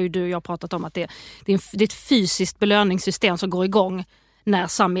här har ju du och jag pratat om. Att det är ett fysiskt belöningssystem som går igång när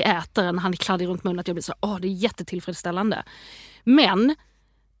Sami äter. När han kladdar runt munnen. Att jag blir så det är jättetillfredsställande. Men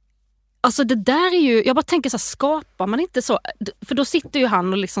alltså det där är ju... Jag bara tänker så här, skapar man inte så... För då sitter ju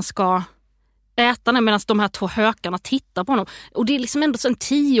han och liksom ska äta medan de här 2 hökarna tittar på honom. Och det är liksom ändå så en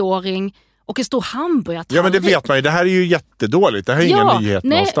 10-åring... Och en stor hamburgare. Ja, men det vet man ju. Det här är ju jättedåligt. Det här är ingen nyhet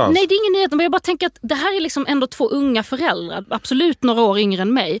någonstans. Nej, det är ingen nyhet. Men jag bara tänker att det här är liksom ändå 2 unga föräldrar. Absolut några år yngre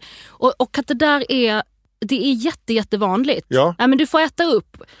än mig. Och att det är jättevanligt. Ja. Men du får äta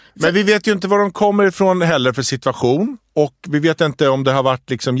upp. Men vi vet ju inte var de kommer ifrån heller för situation. Och vi vet inte om det har varit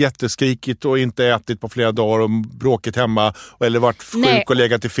liksom jätteskrikigt och inte ätit på flera dagar och bråkigt hemma eller varit sjuk och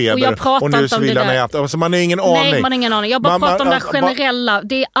legat i feber och nu så vill han äta. Alltså man har ingen aning. Nej, man har ingen aning. Jag bara pratar om det generella.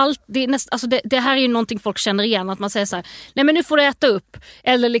 Det här är ju någonting folk känner igen, att man säger så här: nej, men nu får du äta upp,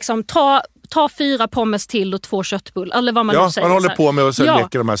 eller liksom ta 4 pommes till och 2 köttbullar, eller vad man nu säger. Man håller på med och så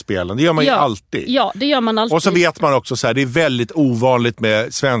leker de här spelen. Det gör man ju alltid. Ja, det gör man alltid. Och så vet man också så här, det är väldigt ovanligt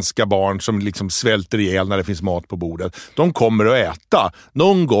med svenska barn som liksom svälter ihjäl när det finns mat på bordet. De kommer att äta.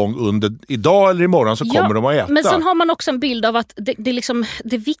 Någon gång under idag eller imorgon så kommer de att äta. Men sen har man också en bild av att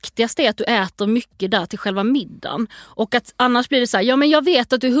det viktigaste är att du äter mycket där till själva middagen. Och att annars blir det så här, ja men jag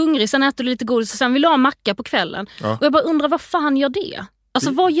vet att du är hungrig, sen äter du lite godis och sen vill du ha en macka på kvällen. Ja. Och jag bara undrar, vad fan gör det?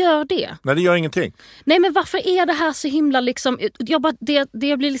 Alltså vad gör det? Nej, det gör ingenting. Nej, men varför är det här så himla liksom... Det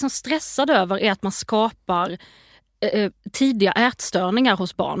jag blir liksom stressad över är att man skapar tidiga ätstörningar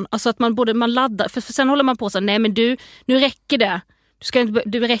hos barn. Alltså att man laddar... För sen håller man på så här, nej men nu räcker det.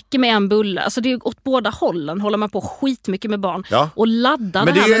 Du räcker med en bulle. Alltså det är åt båda hållen håller man på skitmycket med barn. Ja. Och laddar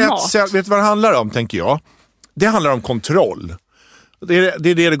men det här med mat. Vet du vad det handlar om, tänker jag? Det handlar om kontroll. Det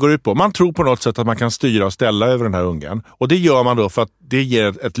är det går ut på. Man tror på något sätt att man kan styra och ställa över den här ungen. Och det gör man då för att det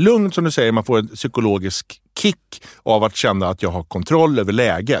ger ett lugn, som du säger. Man får en psykologisk kick av att känna att jag har kontroll över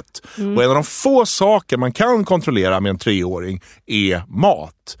läget. Och en av de få saker man kan kontrollera med en 3-åring är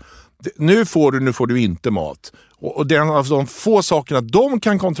mat. Nu får du inte mat. Och de få sakerna de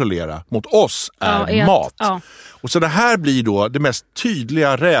kan kontrollera mot oss är mat. Ja. Och så det här blir då det mest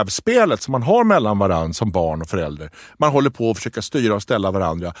tydliga rävspelet som man har mellan varandra som barn och förälder. Man håller på att försöka styra och ställa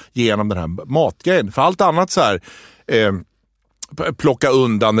varandra genom den här matgrejen. För allt annat så här... plocka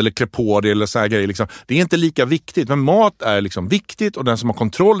undan eller klä på det eller så här grejer liksom. Det är inte lika viktigt, men mat är liksom viktigt, och den som har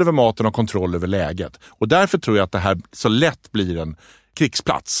kontroll över maten har kontroll över läget. Och därför tror jag att det här så lätt blir en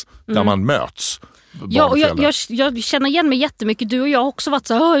krigsplats där man möts. Ja, och jag känner igen mig jättemycket. Du och jag har också varit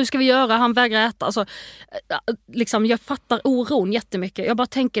så här, hur ska vi göra? Han vägrar äta. Alltså, liksom, jag fattar oron jättemycket. Jag bara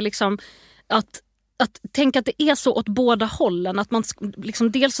tänker liksom att tänka att det är så åt båda hållen, att man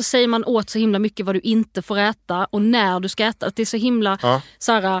liksom, dels så säger man åt så himla mycket vad du inte får äta och när du ska äta, att det är så himla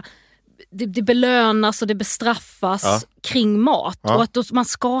så här, det belönas och det bestraffas kring mat och att man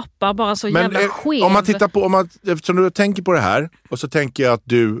skapar bara så jävla skev. Om man tittar på, eftersom du tänker på det här och så tänker jag att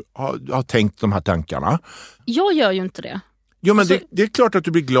du har tänkt de här tankarna. Jag gör ju inte det. Jo, men alltså, det är klart att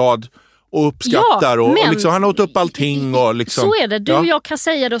du blir glad och uppskattar och liksom, han åt upp allting och liksom, så är det, du och jag kan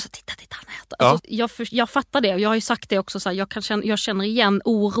säga det och så titta han äter. Alltså, jag fattar det och jag har ju sagt det också så här, jag känner igen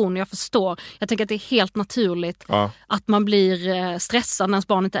oron, jag förstår. Jag tänker att det är helt naturligt att man blir stressad när ens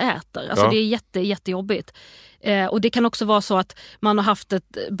barn inte äter. Alltså det är jättejobbigt. Och det kan också vara så att man har haft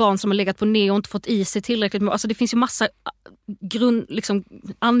ett barn som har legat på ner och inte fått i sig tillräckligt. Alltså det finns ju massa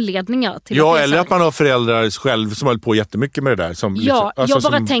anledningar till att eller att man har föräldrar själv som håller på jättemycket med det där. Som, jag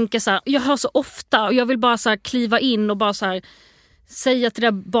bara tänker så här, jag hör så ofta och jag vill bara så här kliva in och bara så här säga till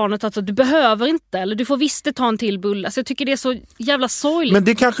det barnet att du behöver inte, eller du får visst ta en till bulle. Alltså jag tycker det är så jävla sorgligt. Men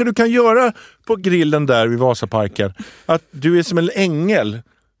det kanske du kan göra på grillen där vid Vasaparken. Att du är som en ängel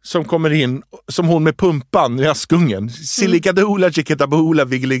som kommer in, som hon med pumpan i Askungen. Silikadola, chiketabola,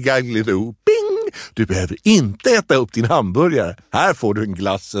 viggeligaglido. Bing! Du behöver inte äta upp din hamburgare. Här får du en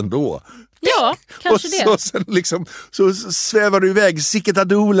glass ändå. Ja, kanske och det. Så, sen liksom, så svävar du iväg.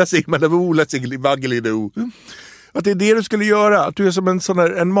 Siketadola, sigmadabola, siggelibaggelido. Att det är det du skulle göra. Att du är som en sån här,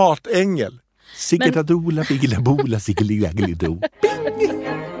 en matängel. Siketadola, viggelabola, siggeligaglido.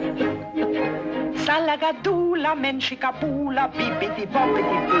 Salagadola, menchikabola,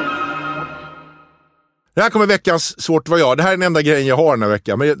 bibidi-bobbidi-boo. Det här kommer veckans svårt vad jag. Det här är den enda grejen jag har den här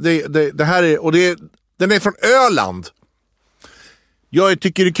veckan. Men det här är, och den är från Öland. Jag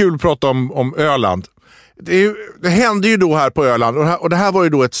tycker det är kul att prata om Öland. Det hände ju då här på Öland. Och det här var ju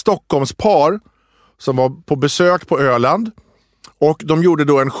då ett Stockholmspar som var på besök på Öland. Och de gjorde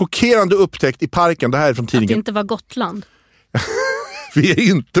då en chockerande upptäckt i parken. Det här är från tidningen. Att det inte var Gotland. Vi är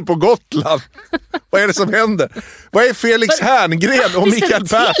inte på Gotland. Vad är det som händer? Vad är Felix Herngren och Mikael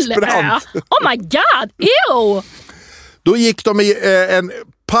Persbrandt? Oh my god, ew! Då gick de i en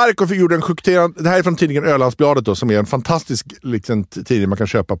park och gjorde en chockerande... Det här är från tidningen Ölandsbladet då, som är en fantastisk liksom, tidning man kan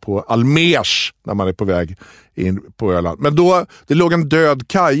köpa på Almers när man är på väg in på Öland. Men då, det låg en död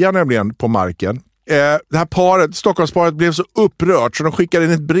kaja nämligen på marken. Det här paret, Stockholmsparet, blev så upprört så de skickade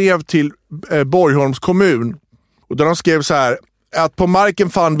in ett brev till Borgholms kommun. Och där de skrev så här, att på marken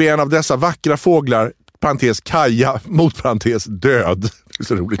fann vi en av dessa vackra fåglar, parentes kaja, mot parentes död. Det är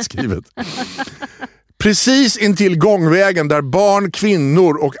så roligt skrivet. Precis intill gångvägen där barn,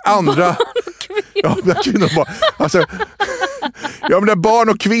 kvinnor och andra... Ja, kvinnor bara... Alltså, ja, men där barn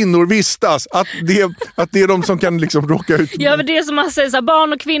och kvinnor vistas. Att det är de som kan liksom råka ut... Ja, men det är som man säger, så här,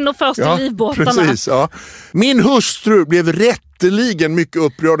 barn och kvinnor först i livbåtarna. Precis, ja. Min hustru blev rätteligen mycket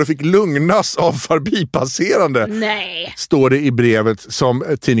upprörd och fick lugnas av förbipasserande. Nej. Står det i brevet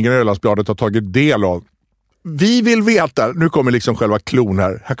som tidningen Ölandsbladet har tagit del av. Vi vill veta, nu kommer liksom själva klon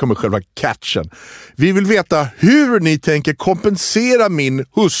här kommer själva catchen. Vi vill veta hur ni tänker kompensera min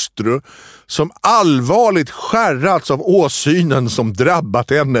hustru som allvarligt skärrats av åsynen som drabbat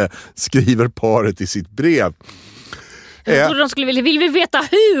henne, skriver paret i sitt brev. Jag trodde de skulle vill vi veta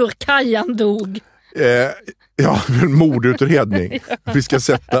hur Kajan dog. Ja, en mordutredning. Vi ska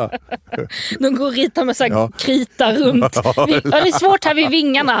sätta... De går och ritar med så här krita runt. Det är svårt här vid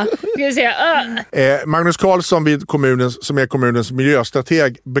vingarna. Ska vi se. Magnus Karlsson vid som är kommunens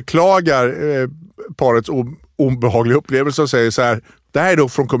miljöstrateg beklagar parets obehagliga upplevelse och säger så här, det här är då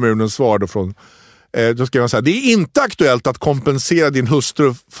från kommunens svar då från då skrev han så här, det är inte aktuellt att kompensera din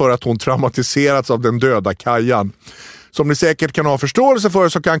hustru för att hon traumatiserats av den döda kajan. Som ni säkert kan ha förståelse för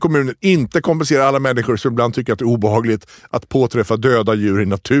så kan kommunen inte kompensera alla människor som ibland tycker att det är obehagligt att påträffa döda djur i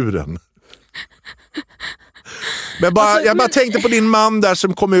naturen. Men jag bara tänkte på din man där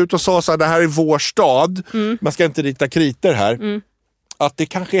som kom ut och sa så här, det här är vår stad. Man ska inte rita kriter här. Att det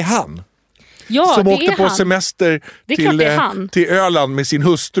kanske är han. Ja, som det åkte är på han. Semester till Öland med sin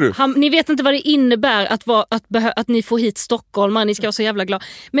hustru. Ni vet inte vad det innebär att ni får hit stockholmare. Ni ska vara så jävla glada.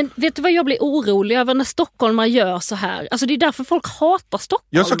 Men vet du vad jag blir orolig över när stockholmare gör så här? Alltså det är därför folk hatar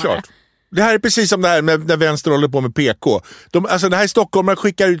stockholmare. Ja, såklart. Det här är precis som det här med när vänster håller på med PK. Alltså det här är stockholmare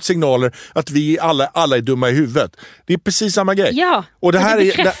skickar ut signaler att vi alla är dumma i huvudet. Det är precis samma grej. Ja, och det här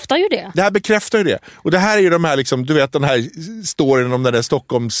bekräftar ju det. Det här bekräftar ju det. Och det här är ju de här liksom, du vet den här storyn om den där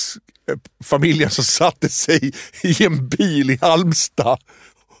Stockholms familjen som satte sig i en bil i Halmstad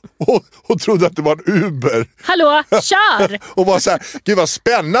och trodde att det var en Uber. Hallå, kör! Och var så här, gud vad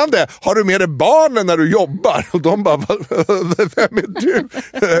spännande, har du med dig barnen när du jobbar? Och de bara, vem är du?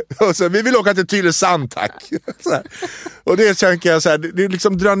 Och så, vi vill åka till Tylösand, tack. Så här. Och det tänker jag så här, det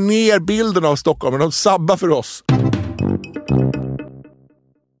liksom drar ner bilden av Stockholm, men de sabbar för oss.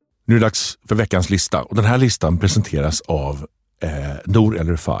 Nu är det dags för veckans lista, och den här listan presenteras av Nour El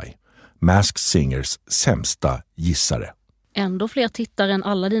Refai, Masked Singers sämsta gissare. Ändå fler tittare än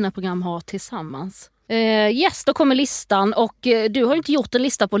alla dina program har tillsammans. Yes, då kommer listan. Och du har ju inte gjort en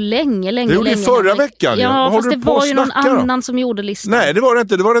lista på länge. Det gjorde jag förra veckan. Ja, fast det var ju någon annan som gjorde listan. Nej, det var det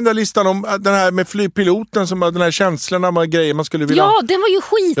inte. Det var den där listan om den här med flygpiloten, som den här känslan med grejer man skulle vilja... Ja, den var ju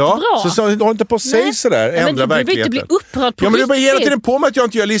skitbra. Ja, så har inte på sig sådär, ändra verkligheten. Du vill inte bli upprörd på men du bara hela tiden på mig att jag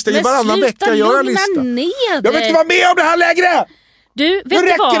inte gör listan. Men varannan vecka gör jag listan. Ner jag vill inte vara med om det här längre! Du, vet nu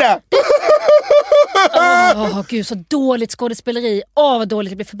räcker det! Gud, så dåligt skådespeleri. Vad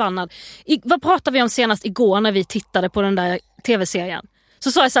dåligt, jag blir förbannad. Vad pratade vi om senast igår när vi tittade på den där tv-serien?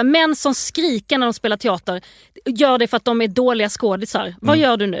 Så sa jag så här, män som skriker när de spelar teater gör det för att de är dåliga skådisar. Vad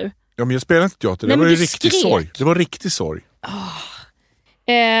gör du nu? Ja, men jag spelar inte teater. Det var ju riktig sorg. Det var riktig sorg.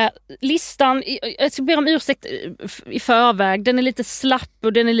 Listan, jag ska be om ursäkt i förväg. Den är lite slapp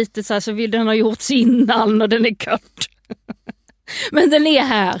och den är lite så här, så den har gjorts innan och den är kort. Men den är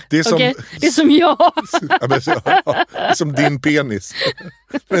här. Det är som, det är som jag. Det är som din penis.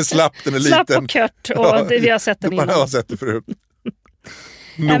 Den är slapp, den är slapp liten. Och kort och vi har sett den innan. Man har sett det förut.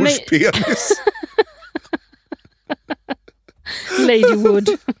 Nors penis. Lady Wood.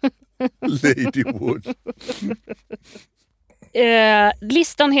 Lady Wood.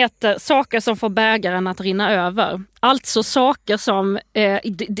 Listan heter saker som får bägaren att rinna över. Alltså saker som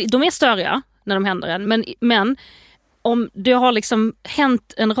de är störiga när de händer en, men om det har liksom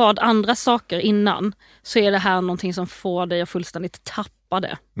hänt en rad andra saker innan, så är det här någonting som får dig att fullständigt tappa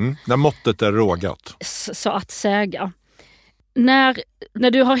det. När måttet är rågat. Så att säga.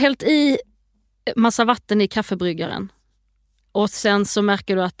 När du har hällt i massa vatten i kaffebryggaren och sen så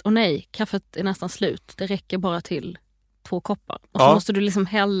märker du att nej, kaffet är nästan slut. Det räcker bara till 2 koppar. Och så måste du liksom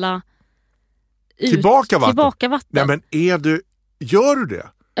hälla ut tillbaka vatten. Nej, men gör du det?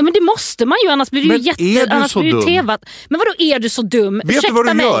 Ja, men det måste man ju, annars blir det ju annars blir det tevat. Men vadå, är du så dum? Vet du vad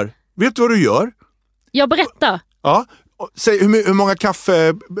du gör? Vet du vad du gör? Jag berättar. Ja. Säg hur många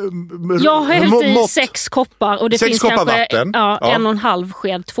kaffe... Jag har hällt i 6 koppar och det 6 finns koppar kanske vatten. 1,5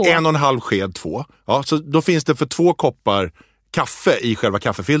 sked 2. 1,5 sked 2. Ja, så då finns det för 2 koppar kaffe i själva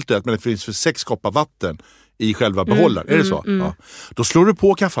kaffefiltret, men det finns för 6 koppar vatten i själva behållaren. Är det så? Ja. Då slår du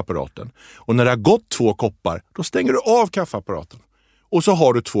på kaffeapparaten. Och när det har gått 2 koppar, då stänger du av kaffeapparaten. Och så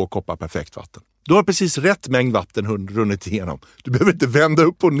har du 2 koppar perfekt vatten. Du har precis rätt mängd vatten runnit igenom. Du behöver inte vända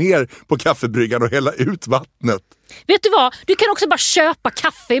upp och ner på kaffebryggan och hälla ut vattnet. Vet du vad? Du kan också bara köpa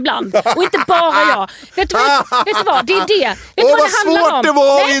kaffe ibland. Och inte bara jag. Vet du vad? Det är det. Vet du vad det handlar om? Det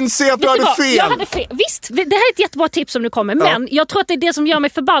var att inse att du hade fel. Jag hade fel. Visst, det här är ett jättebra tips som du kommer. Men jag tror att det är det som gör mig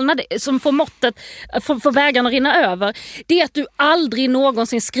förbannad, som får måttet, får vägarna att rinna över. Det är att du aldrig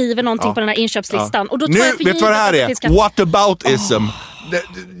någonsin skriver någonting på den här inköpslistan. Och då tror jag, vet du vad det här är? Whataboutism.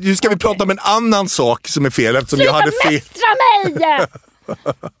 Nu ska vi prata om en annan sak som är fel, eftersom jag hade fel. Sluta mig!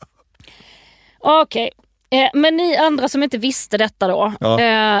 Okej. Men ni andra som inte visste detta då,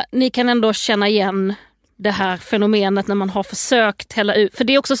 ni kan ändå känna igen det här fenomenet när man har försökt hälla ut. För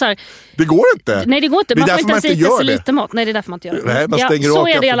det är också så här... Det går inte. Nej, det går inte. Man får inte ens lite så lite mat. Nej, det är därför man inte gör det. Nej, man stänger av så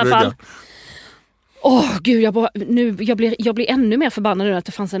är det i alla fall. Gud, jag blir ännu mer förbannad nu att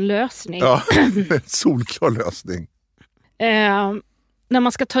det fanns en lösning. Ja, en solklar lösning. När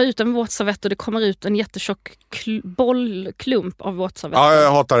man ska ta ut en våtservett och det kommer ut en jättetjock bollklump av våtservett. Ja,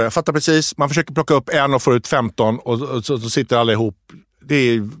 jag hatar det. Jag fattar precis. Man försöker plocka upp en och få ut 15 och så sitter alla ihop.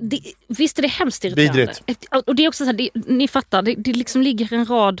 Visst är det hemskt irriterande. Vidrigt. Och det är också så här, ni fattar, det liksom ligger en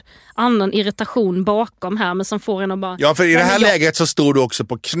rad annan irritation bakom här, men som får en att bara... Ja, för i det här läget så står du också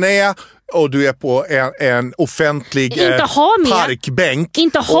på knä och du är på en offentlig parkbänk.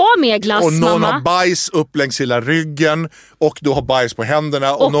 Inte ha med glass, och någon mamma. har bajs upp längs hela ryggen och du har bajs på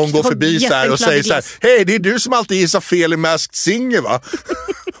händerna och någon går förbi så här och säger så här: hej, det är du som alltid gissar fel i Masked Singer, va?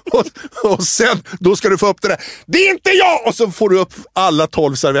 och sen, då ska du få upp det där. Det är inte jag! Och så får du upp alla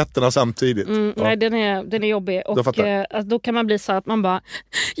 12 servetterna samtidigt. Nej, den är jobbig. Och då kan man bli så att man bara,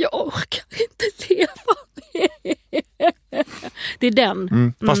 jag orkar inte leva mer. Det är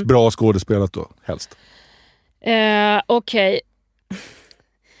den. Fast bra skådespelat då, helst. Okej.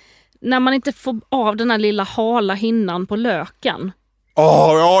 När man inte får av den här lilla hala hinnan på löken.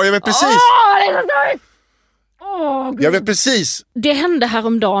 Ja, jag vet precis. Det är så starkt! Jag vet precis. Det hände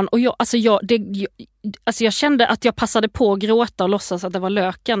häromdagen och jag kände att jag passade på att gråta och låtsas att det var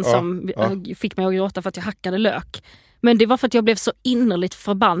löken som fick mig att gråta för att jag hackade lök. Men det var för att jag blev så innerligt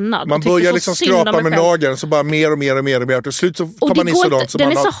förbannad. Man börjar liksom skrapa med nageln så bara mer och mer. Till slut så tar man in så långt.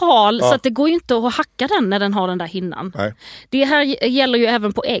 Den är så hal så att det går ju inte att hacka den när den har den där hinnan. Nej. Det här gäller ju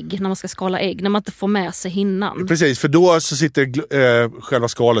även på ägg, när man ska skala ägg. När man inte får med sig hinnan. Precis, för då så sitter själva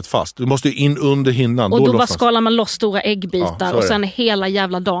skalet fast. Du måste ju in under hinnan. Och då bara skalar man loss stora äggbitar och sen är hela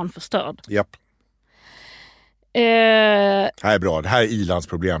jävla dagen förstörd. Japp. Det här är bra, det här är Ilans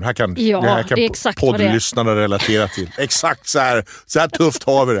problem. Det här kan poddlyssnarna relatera till. Exakt så här tufft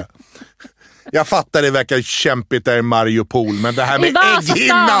har vi det. Jag fattar, det verkar kämpigt där i Mariupol, men det här med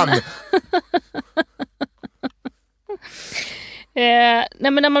ägghinnan.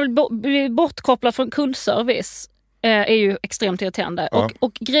 Nej, men när man blir bortkopplad från kundservice är ju extremt irriterande.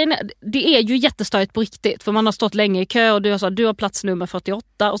 Och grejen är, det är ju jättestöjt på riktigt, för man har stått länge i kö och du har platsnummer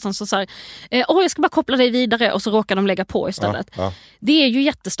 48 och sen så här, jag ska bara koppla dig vidare och så råkar de lägga på istället. Det är ju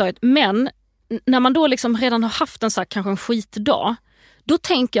jättestöjt, men när man då liksom redan har haft en så här, kanske en skitdag, då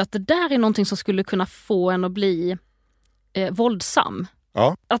tänker jag att det där är någonting som skulle kunna få en att bli våldsam.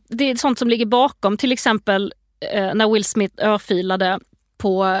 Att det är sånt som ligger bakom, till exempel när Will Smith örfilade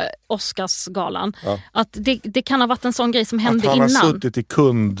på Oscarsgalan. Att det kan ha varit en sån grej som hände innan. Att han har suttit i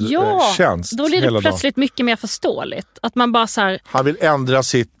kundtjänst. Då blir det plötsligt mycket mer förståeligt. Att man bara så här... Han vill ändra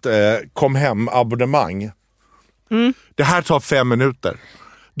sitt kom hem-abonnemang. Det här tar 5 minuter.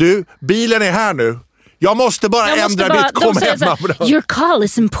 Du, bilen är här nu. Jag måste bara ändra mitt kom hem-abonnemang. Your call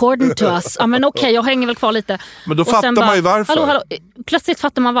is important to us. Ja, men okej, jag hänger väl kvar lite. Men då fattar man ju varför. Hallå. Plötsligt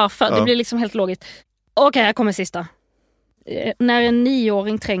fattar man varför. Det blir liksom helt logiskt. Okej, här kommer sista. När en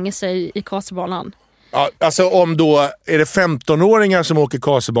 9-åring tränger sig i kasebanan. Ja, alltså om då är det 15-åringar som åker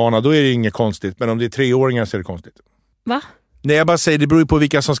kasebana, då är det inget konstigt. Men om det är 3-åringar så är det konstigt. Va? Nej, jag bara säger, det beror ju på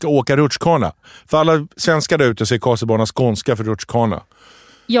vilka som ska åka rutschkana. För alla svenskar där ute så är kasebana skånska för rutschkana.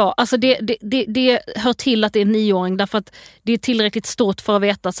 Ja, alltså det hör till att det är en 9-åring därför att det är tillräckligt stort för att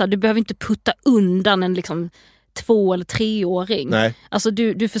veta så här, du behöver inte putta undan en liksom 2- eller 3-åring. Nej. Alltså du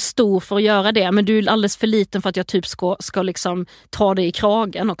är för stor för att göra det, men du är alldeles för liten för att jag typ ska liksom ta dig i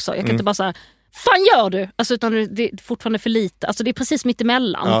kragen också. Jag kan inte bara säga, fan gör du? Alltså, utan det är fortfarande för lite. Alltså det är precis mitt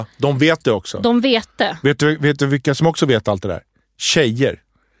emellan. Ja, de vet det också. De vet det. Vet du vilka som också vet allt det där? Tjejer.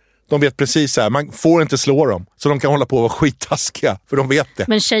 De vet precis så här, man får inte slå dem. Så de kan hålla på och vara skittaskiga, för de vet det.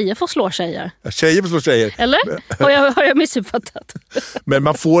 Men tjejer får slå tjejer. Ja, tjejer får slå tjejer. Eller? Har jag missuppfattat? Men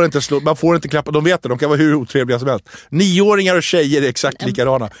man får inte klappa, de vet det, de kan vara hur otrevliga som helst. 9-åringar och tjejer är exakt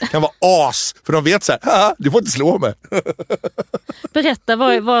likadana. Kan vara as, för de vet så här, du får inte slå mig. Berätta,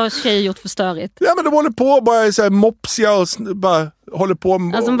 vad har tjejer gjort för störigt? Ja, men de håller på bara så här mopsiga och bara håller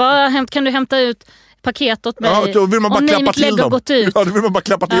på. Alltså bara, kan du hämta ut paket åt mig? Ja, då vill man bara klappa till dem. Ja, då vill man bara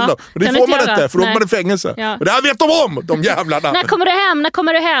klappa till dem. Men det får man inte, för då åker man i fängelse. Ja. Och det här vet de om, de jävlarna. När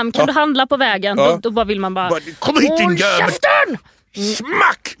kommer du hem? Kan du handla på vägen? Ja. Då bara vill man bara... Kom hit din jävel!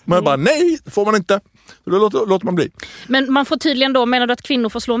 Smack! Man bara, nej, det får man inte. Då låter man bli. Men man får tydligen då, menar du att kvinnor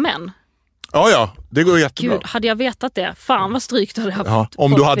får slå män? Ja, det går jättebra. Gud, hade jag vetat det? Fan vad strykt hade jag haft. Ja,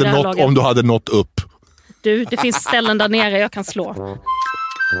 om du hade nått upp. Du, det finns ställen där nere jag kan slå.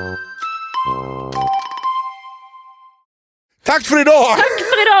 Tack för idag!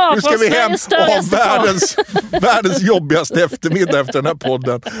 Nu ska vi hem och ha världens jobbigaste eftermiddag efter den här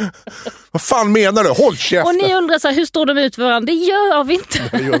podden. Vad fan menar du? Håll käften! Och ni undrar så här, hur står de ut för varandra? Det gör vi inte.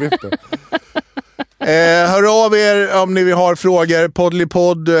 Det gör vi inte. Hör av er om ni har frågor.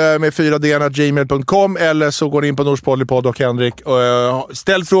 Poddlypodd med 4d@gmail.com, eller så går ni in på Nors Poddlypodd och Henrik.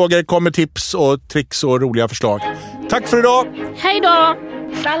 Ställ frågor, kom med tips och tricks och roliga förslag. Tack för idag! Hej då!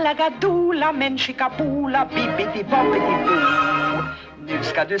 Salagadoola, menchikaboola, bibbidi-bobbidi-boo. Nu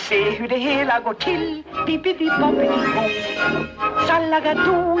ska du se hur det hela går till, bibbidi-bobbidi-boo.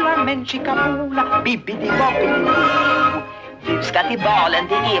 Salagadoola, menchikaboola, bibbidi-bobbidi-boo. Du ska till balen,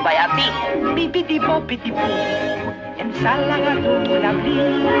 det är vad jag vill, bibbidi-bobbidi-boo. En salagadoola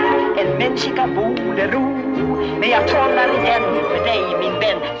blir en menchikaboola-ro. Men jag trollar igen med dig min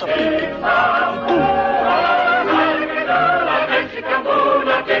vän, så bibbidi-bobbidi-boo.